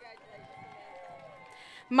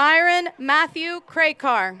 Myron Matthew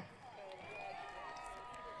Krakar.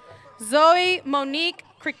 Zoe Monique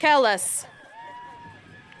Krikelis.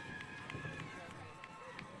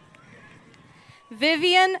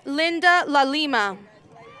 Vivian Linda Lalima.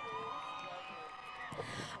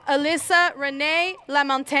 Alyssa Renee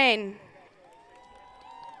Lamontagne.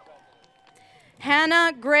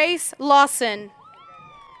 Hannah Grace Lawson.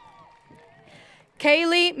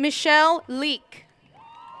 Kaylee Michelle Leak.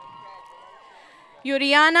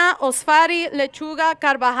 Yuriana Osfari Lechuga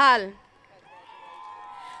Carvajal.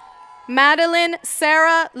 Madeline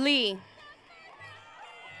Sarah Lee.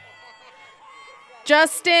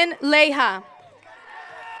 Justin Leja.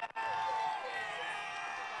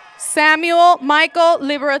 Samuel Michael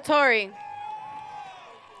Liberatori.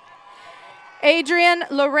 Adrian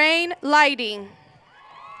Lorraine Leidy.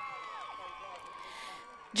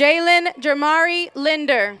 Jalen Jermari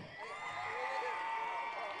Linder.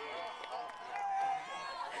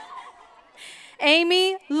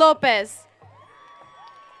 Amy Lopez.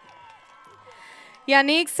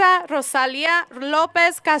 Yanixa Rosalia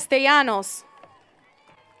Lopez Castellanos.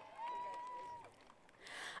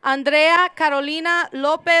 Andrea Carolina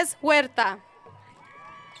Lopez Huerta.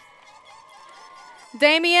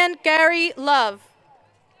 Damian Gary Love.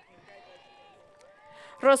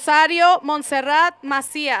 Rosario Montserrat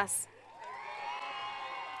Macías.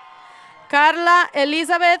 Carla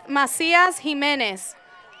Elizabeth Macías Jiménez.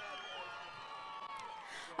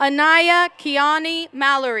 Anaya Kiani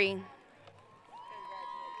Mallory.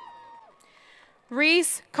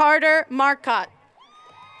 Reese Carter Marcotte.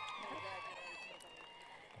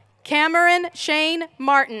 Cameron Shane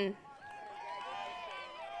Martin.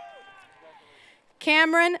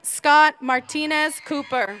 Cameron Scott Martinez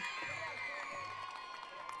Cooper.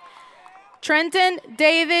 Trenton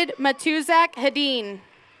David Matuzak Hedin.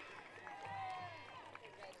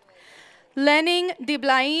 Lenin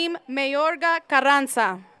Diblaim Mayorga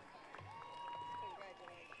Carranza.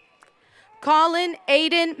 Colin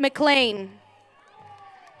Aiden McLean.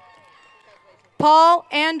 Paul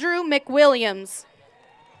Andrew McWilliams.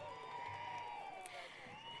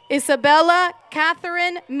 Isabella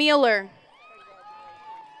Catherine Mueller.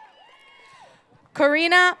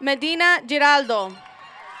 Corina Medina Giraldo.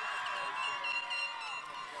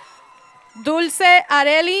 Dulce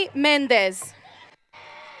Areli Mendez.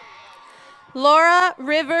 Laura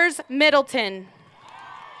Rivers Middleton.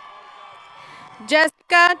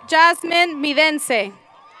 Jessica Jasmine Midense.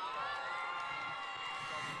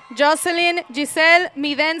 Jocelyn Giselle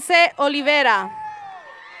Midense Olivera.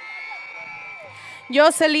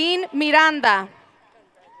 Jocelyn Miranda.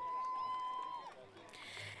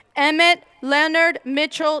 Emmett Leonard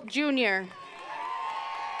Mitchell Jr.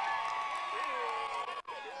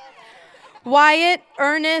 Wyatt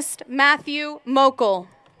Ernest Matthew Mokel.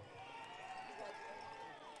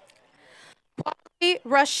 Polly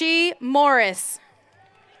Rashi Morris.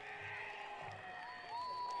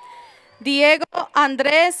 Diego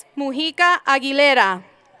Andrés Mujica Aguilera.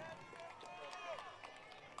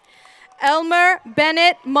 Elmer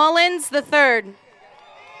Bennett Mullins III.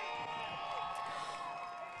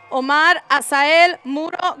 Omar Asael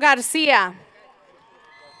Muro García.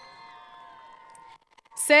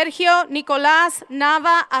 Sergio Nicolás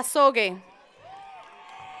Nava Azogue.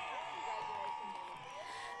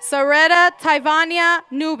 Saretta Tivania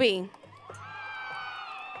Newby.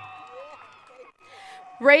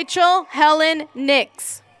 Rachel Helen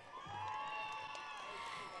Nix.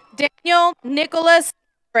 Daniel Nicholas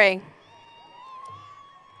Ray.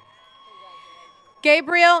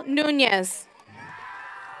 Gabriel Núñez.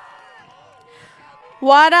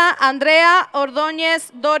 Wada Andrea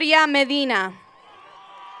Ordóñez Doria Medina.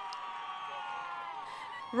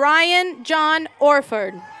 Ryan John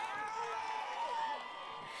Orford.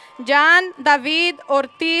 Jan David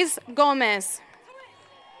Ortiz Gomez.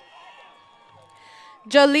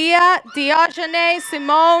 Jalia Diogene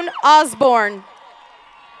Simone Osborne.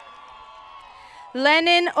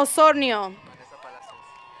 Lenin Osornio.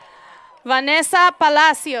 Vanessa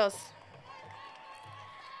Palacios.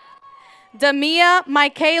 Damia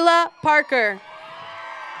Michaela Parker.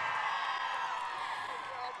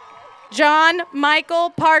 John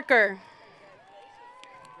Michael Parker.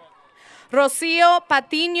 Rocio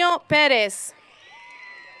Patiño Perez.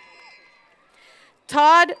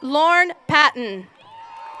 Todd Lorne Patton.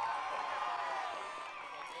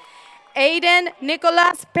 Aiden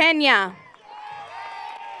Nicolas Peña.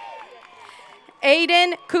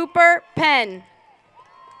 Aiden Cooper Penn.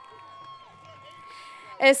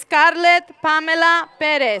 Scarlett Pamela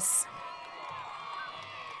Pérez.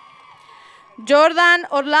 Jordan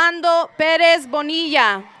Orlando Pérez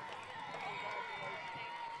Bonilla.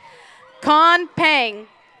 Con Peng.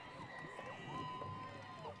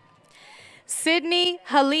 Sydney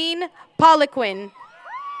Helene Poliquin.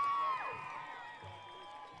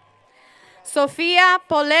 Sofía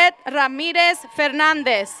Paulette Ramírez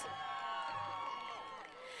Fernández.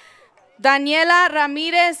 Daniela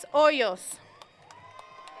Ramírez Hoyos.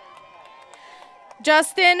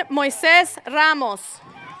 Justin Moisés Ramos.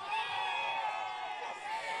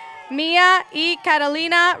 Mia y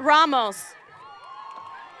Carolina Ramos.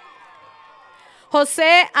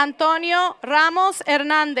 José Antonio Ramos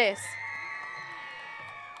Hernández.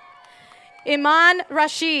 Iman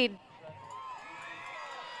Rashid.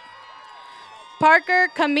 Parker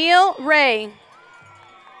Camille Ray.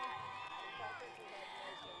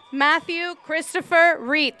 Matthew Christopher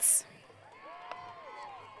Reitz.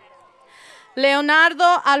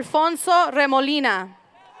 Leonardo Alfonso Remolina.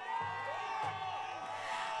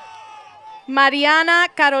 Mariana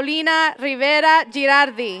Carolina Rivera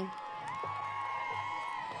Girardi.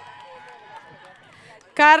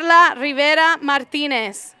 Carla Rivera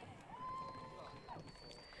Martínez.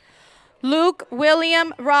 Luke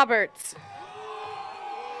William Roberts.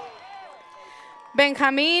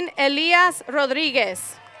 Benjamín Elías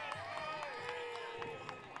Rodríguez.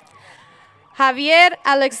 Javier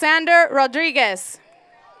Alexander Rodríguez.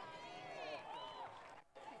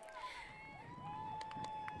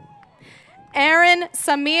 Aaron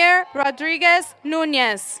Samir Rodríguez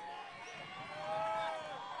Núñez.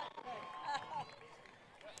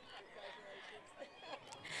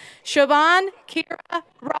 Siobhan Kira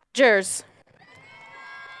Rogers.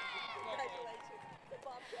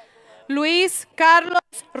 Luis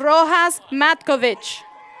Carlos Rojas Matkovich.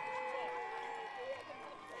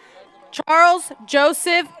 Charles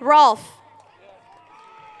Joseph Rolfe.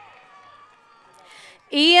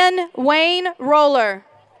 Ian Wayne Roller.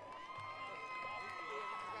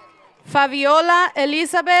 Fabiola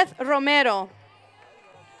Elizabeth Romero.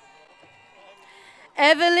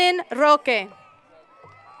 Evelyn Roque.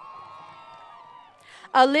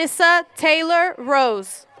 Alyssa Taylor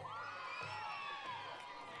Rose.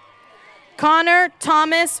 Connor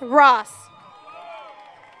Thomas Ross.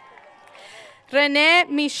 René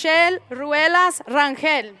Michelle Ruelas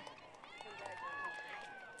Rangel.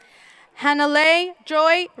 Hannah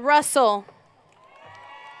Joy Russell.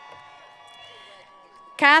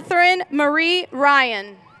 Catherine Marie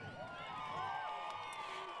Ryan.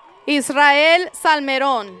 Israel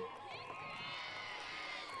Salmerón.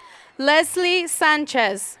 Leslie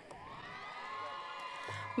Sánchez.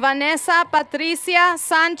 Vanessa Patricia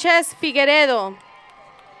Sánchez Figueredo.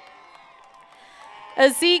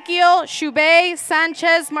 Ezekiel Shubey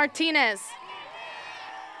Sánchez Martinez.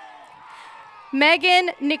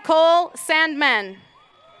 Megan Nicole Sandman.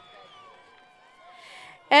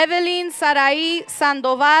 Evelyn Saraí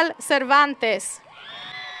Sandoval Cervantes.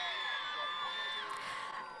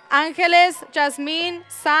 Ángeles Yasmín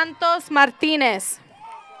Santos Martínez.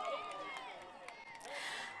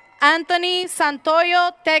 Anthony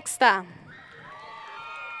Santoyo Texta.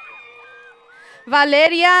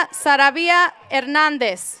 Valeria Saravia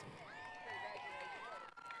Hernández.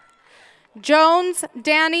 Jones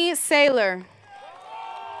Danny Saylor.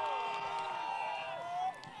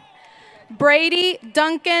 Brady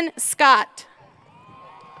Duncan Scott.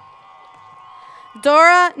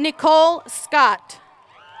 Dora Nicole Scott.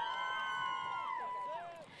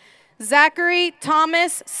 Zachary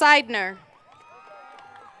Thomas Seidner.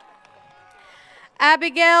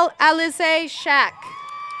 Abigail Alize Shack.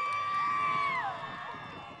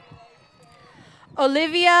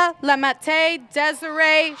 Olivia Lamate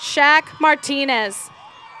Desiree Shack Martinez.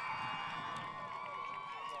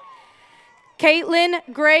 Caitlin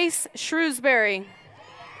Grace Shrewsbury.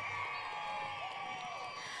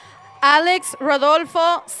 Alex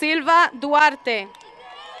Rodolfo Silva Duarte.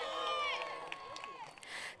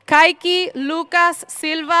 Kaiki Lucas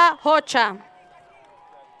Silva Hocha.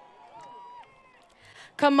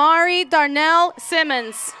 Kamari Darnell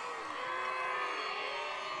Simmons.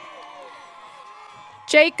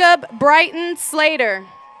 Jacob Brighton Slater.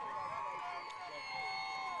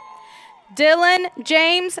 Dylan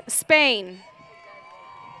James Spain.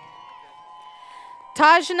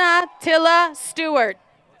 Tajna Tilla Stewart.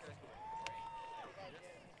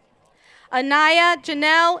 Anaya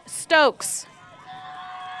Janelle Stokes.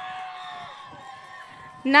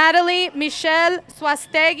 Natalie Michelle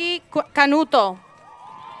Swastegi Canuto.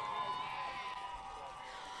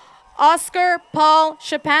 Oscar Paul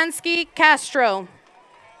Shapansky Castro.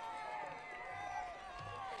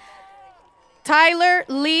 Tyler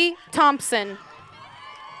Lee Thompson.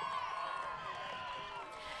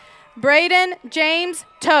 Braden James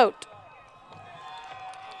Tote.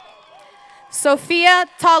 Sophia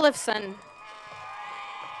Tollefson.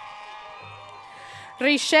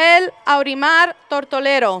 Richelle Aurimar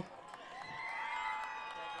Tortolero.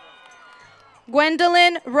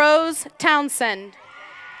 Gwendolyn Rose Townsend.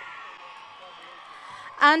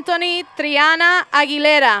 Anthony Triana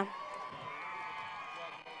Aguilera.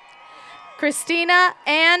 Christina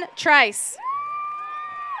Ann Trice.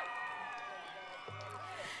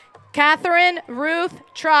 Catherine Ruth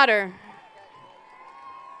Trotter.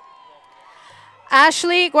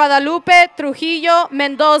 Ashley Guadalupe Trujillo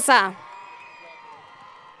Mendoza.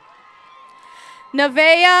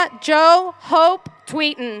 Nevaeh Joe Hope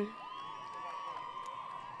Tweeton.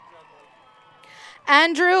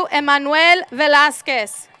 Andrew Emmanuel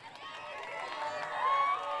Velázquez.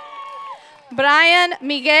 Brian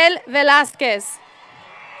Miguel Velázquez.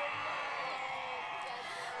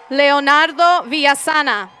 Leonardo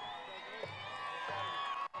Villasana.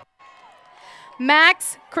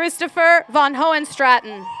 Max Christopher von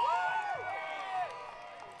Hohenstraten.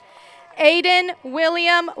 Aiden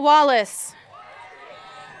William Wallace.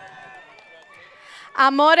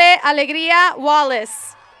 Amore Alegría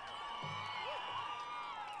Wallace.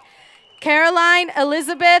 Caroline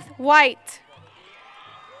Elizabeth White.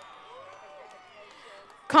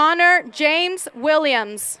 Connor James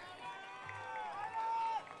Williams.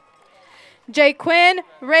 Jaquin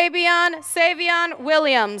Rabion Savion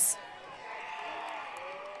Williams.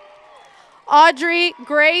 Audrey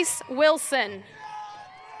Grace Wilson.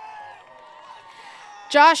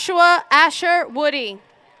 Joshua Asher Woody.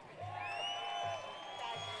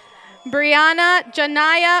 Brianna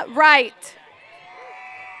Janaya Wright.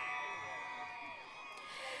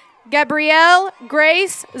 Gabrielle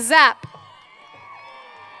Grace Zapp.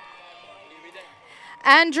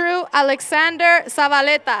 Andrew Alexander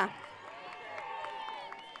Zavaleta.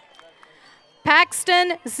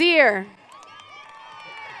 Paxton Zier.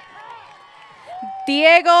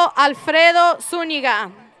 Diego Alfredo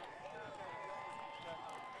Zúñiga.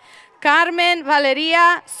 Carmen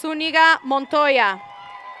Valeria Zúñiga Montoya.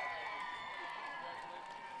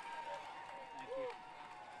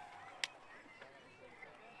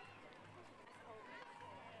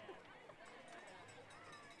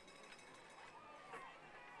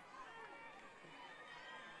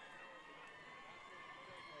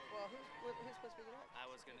 I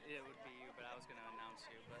was gonna. It would be you, but I was gonna announce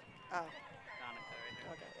you. But Oh, Donica right here.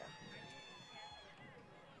 okay, yeah.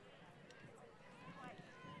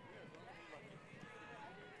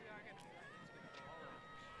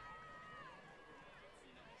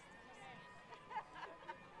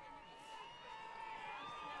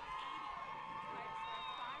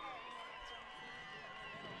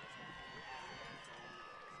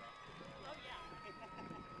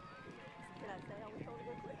 Can I say I was told to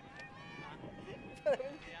go quick?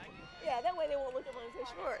 Yeah, that way they won't look at me and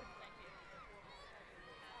say short.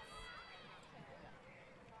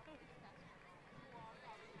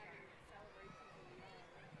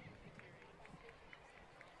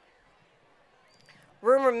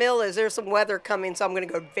 Rumor mill is there's some weather coming, so I'm going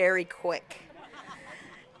to go very quick.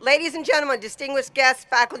 Ladies and gentlemen, distinguished guests,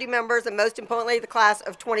 faculty members, and most importantly, the class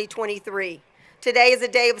of 2023. Today is a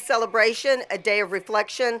day of celebration, a day of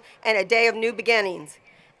reflection, and a day of new beginnings.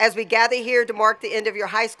 As we gather here to mark the end of your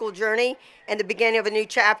high school journey and the beginning of a new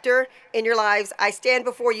chapter in your lives, I stand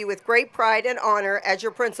before you with great pride and honor as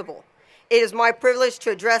your principal. It is my privilege to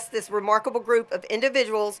address this remarkable group of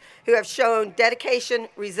individuals who have shown dedication,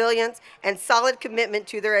 resilience, and solid commitment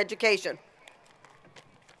to their education.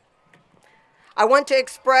 I want to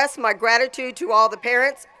express my gratitude to all the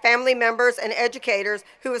parents, family members, and educators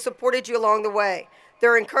who have supported you along the way.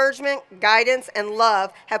 Their encouragement, guidance, and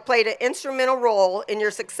love have played an instrumental role in your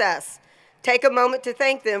success. Take a moment to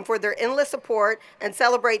thank them for their endless support and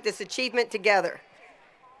celebrate this achievement together.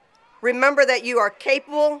 Remember that you are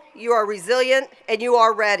capable, you are resilient, and you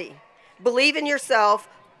are ready. Believe in yourself,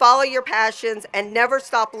 follow your passions, and never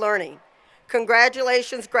stop learning.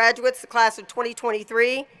 Congratulations, graduates, the class of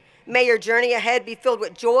 2023. May your journey ahead be filled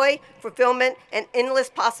with joy, fulfillment, and endless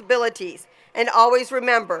possibilities. And always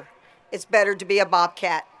remember, it's better to be a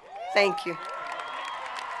Bobcat. Thank you.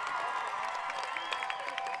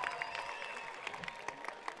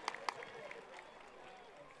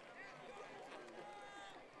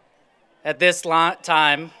 At this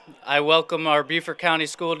time, I welcome our Beaufort County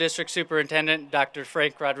School District Superintendent, Dr.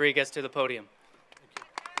 Frank Rodriguez, to the podium.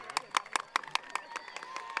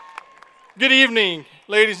 Good evening,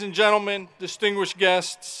 ladies and gentlemen, distinguished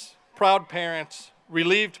guests, proud parents,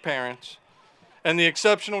 relieved parents, and the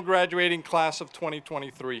exceptional graduating class of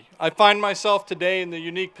 2023. I find myself today in the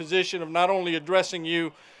unique position of not only addressing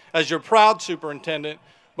you as your proud superintendent,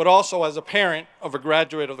 but also as a parent of a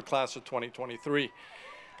graduate of the class of 2023.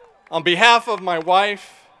 On behalf of my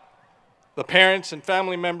wife, the parents and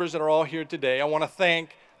family members that are all here today, I want to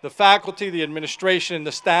thank the faculty, the administration, and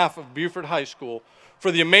the staff of Beaufort High School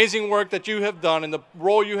for the amazing work that you have done and the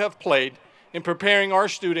role you have played in preparing our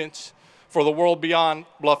students for the world beyond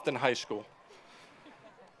Bluffton High School.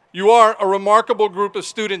 You are a remarkable group of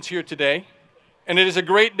students here today, and it is a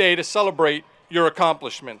great day to celebrate your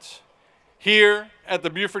accomplishments. Here at the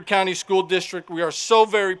Beaufort County School District, we are so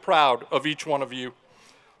very proud of each one of you.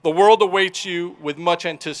 The world awaits you with much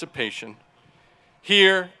anticipation.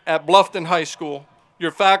 Here at Bluffton High School, your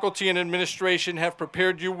faculty and administration have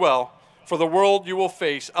prepared you well for the world you will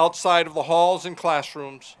face outside of the halls and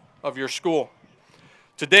classrooms of your school.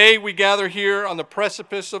 Today, we gather here on the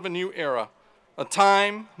precipice of a new era, a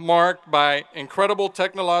time marked by incredible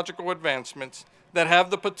technological advancements that have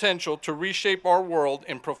the potential to reshape our world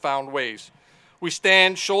in profound ways. We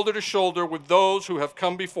stand shoulder to shoulder with those who have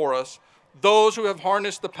come before us, those who have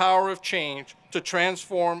harnessed the power of change to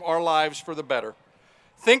transform our lives for the better.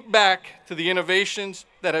 Think back to the innovations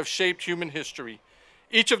that have shaped human history.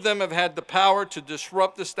 Each of them have had the power to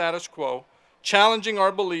disrupt the status quo, challenging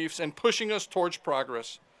our beliefs and pushing us towards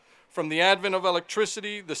progress. From the advent of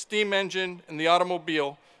electricity, the steam engine, and the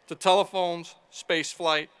automobile, to telephones, space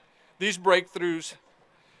flight, these breakthroughs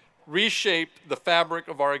reshaped the fabric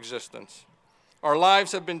of our existence. Our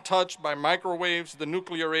lives have been touched by microwaves, the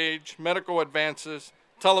nuclear age, medical advances,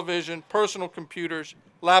 television, personal computers,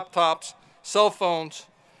 laptops, cell phones,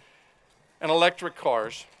 and electric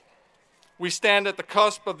cars. We stand at the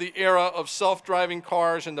cusp of the era of self-driving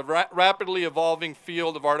cars and the rapidly evolving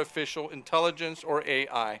field of artificial intelligence, or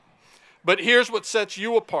AI. But here's what sets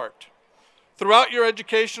you apart. Throughout your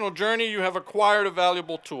educational journey, you have acquired a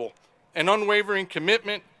valuable tool, an unwavering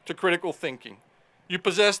commitment to critical thinking. You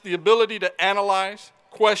possess the ability to analyze,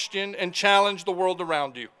 question, and challenge the world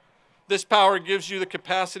around you. This power gives you the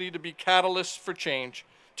capacity to be catalysts for change,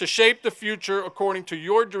 to shape the future according to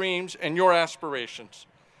your dreams and your aspirations.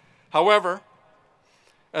 However,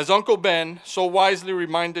 as Uncle Ben so wisely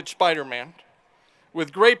reminded Spider-Man,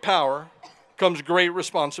 with great power comes great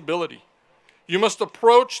responsibility. You must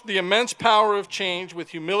approach the immense power of change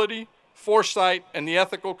with humility, foresight, and the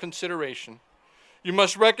ethical consideration. You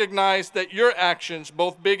must recognize that your actions,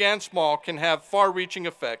 both big and small, can have far-reaching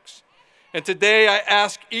effects. And today I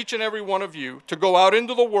ask each and every one of you to go out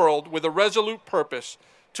into the world with a resolute purpose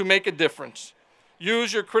to make a difference.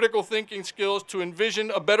 Use your critical thinking skills to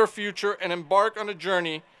envision a better future and embark on a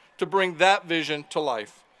journey to bring that vision to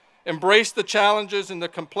life. Embrace the challenges and the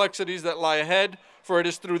complexities that lie ahead, for it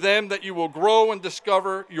is through them that you will grow and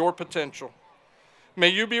discover your potential. May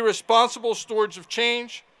you be responsible stewards of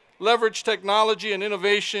change, leverage technology and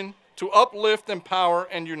innovation to uplift, empower,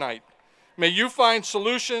 and unite. May you find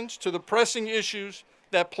solutions to the pressing issues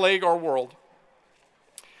that plague our world.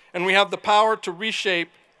 And we have the power to reshape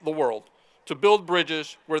the world, to build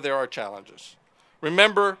bridges where there are challenges.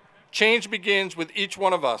 Remember, change begins with each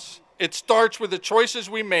one of us. It starts with the choices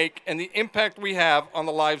we make and the impact we have on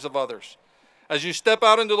the lives of others. As you step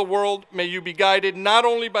out into the world, may you be guided not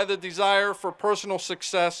only by the desire for personal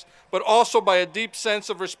success, but also by a deep sense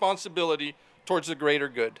of responsibility towards the greater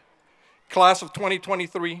good. Class of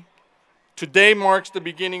 2023, today marks the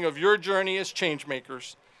beginning of your journey as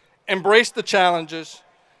changemakers. Embrace the challenges,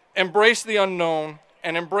 embrace the unknown,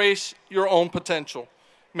 and embrace your own potential.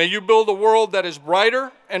 May you build a world that is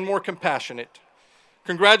brighter and more compassionate.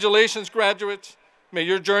 Congratulations, graduates. May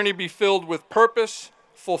your journey be filled with purpose,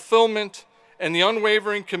 fulfillment, and the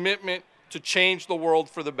unwavering commitment to change the world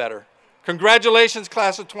for the better. Congratulations,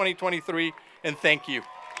 class of 2023, and thank you.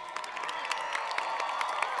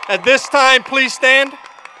 At this time, please stand.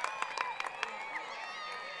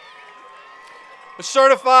 I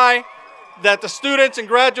certify that the students and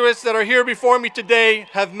graduates that are here before me today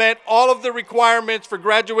have met all of the requirements for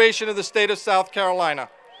graduation in the state of South Carolina.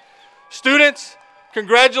 Students,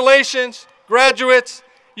 congratulations. Graduates,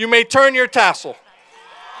 you may turn your tassel.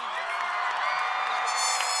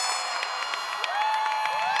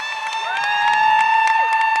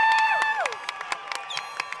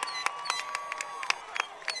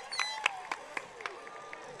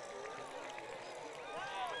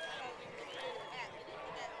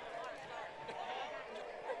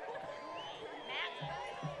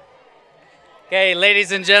 Okay,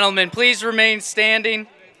 ladies and gentlemen, please remain standing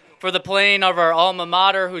for the playing of our alma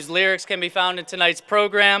mater, whose lyrics can be found in tonight's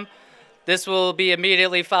program. This will be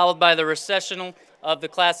immediately followed by the recessional of the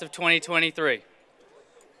class of 2023.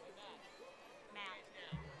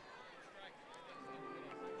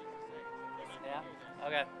 Yeah?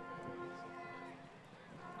 Okay.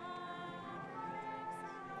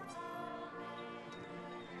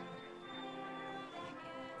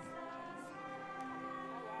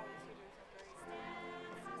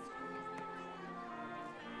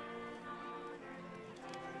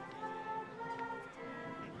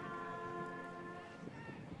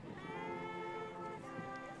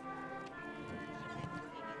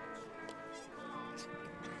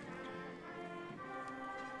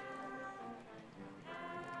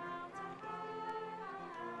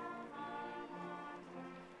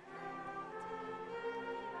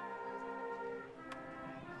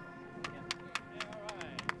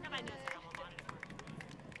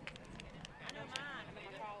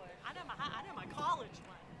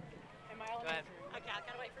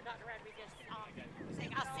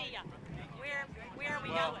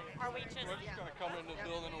 We're just going to come in the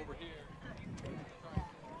building over here.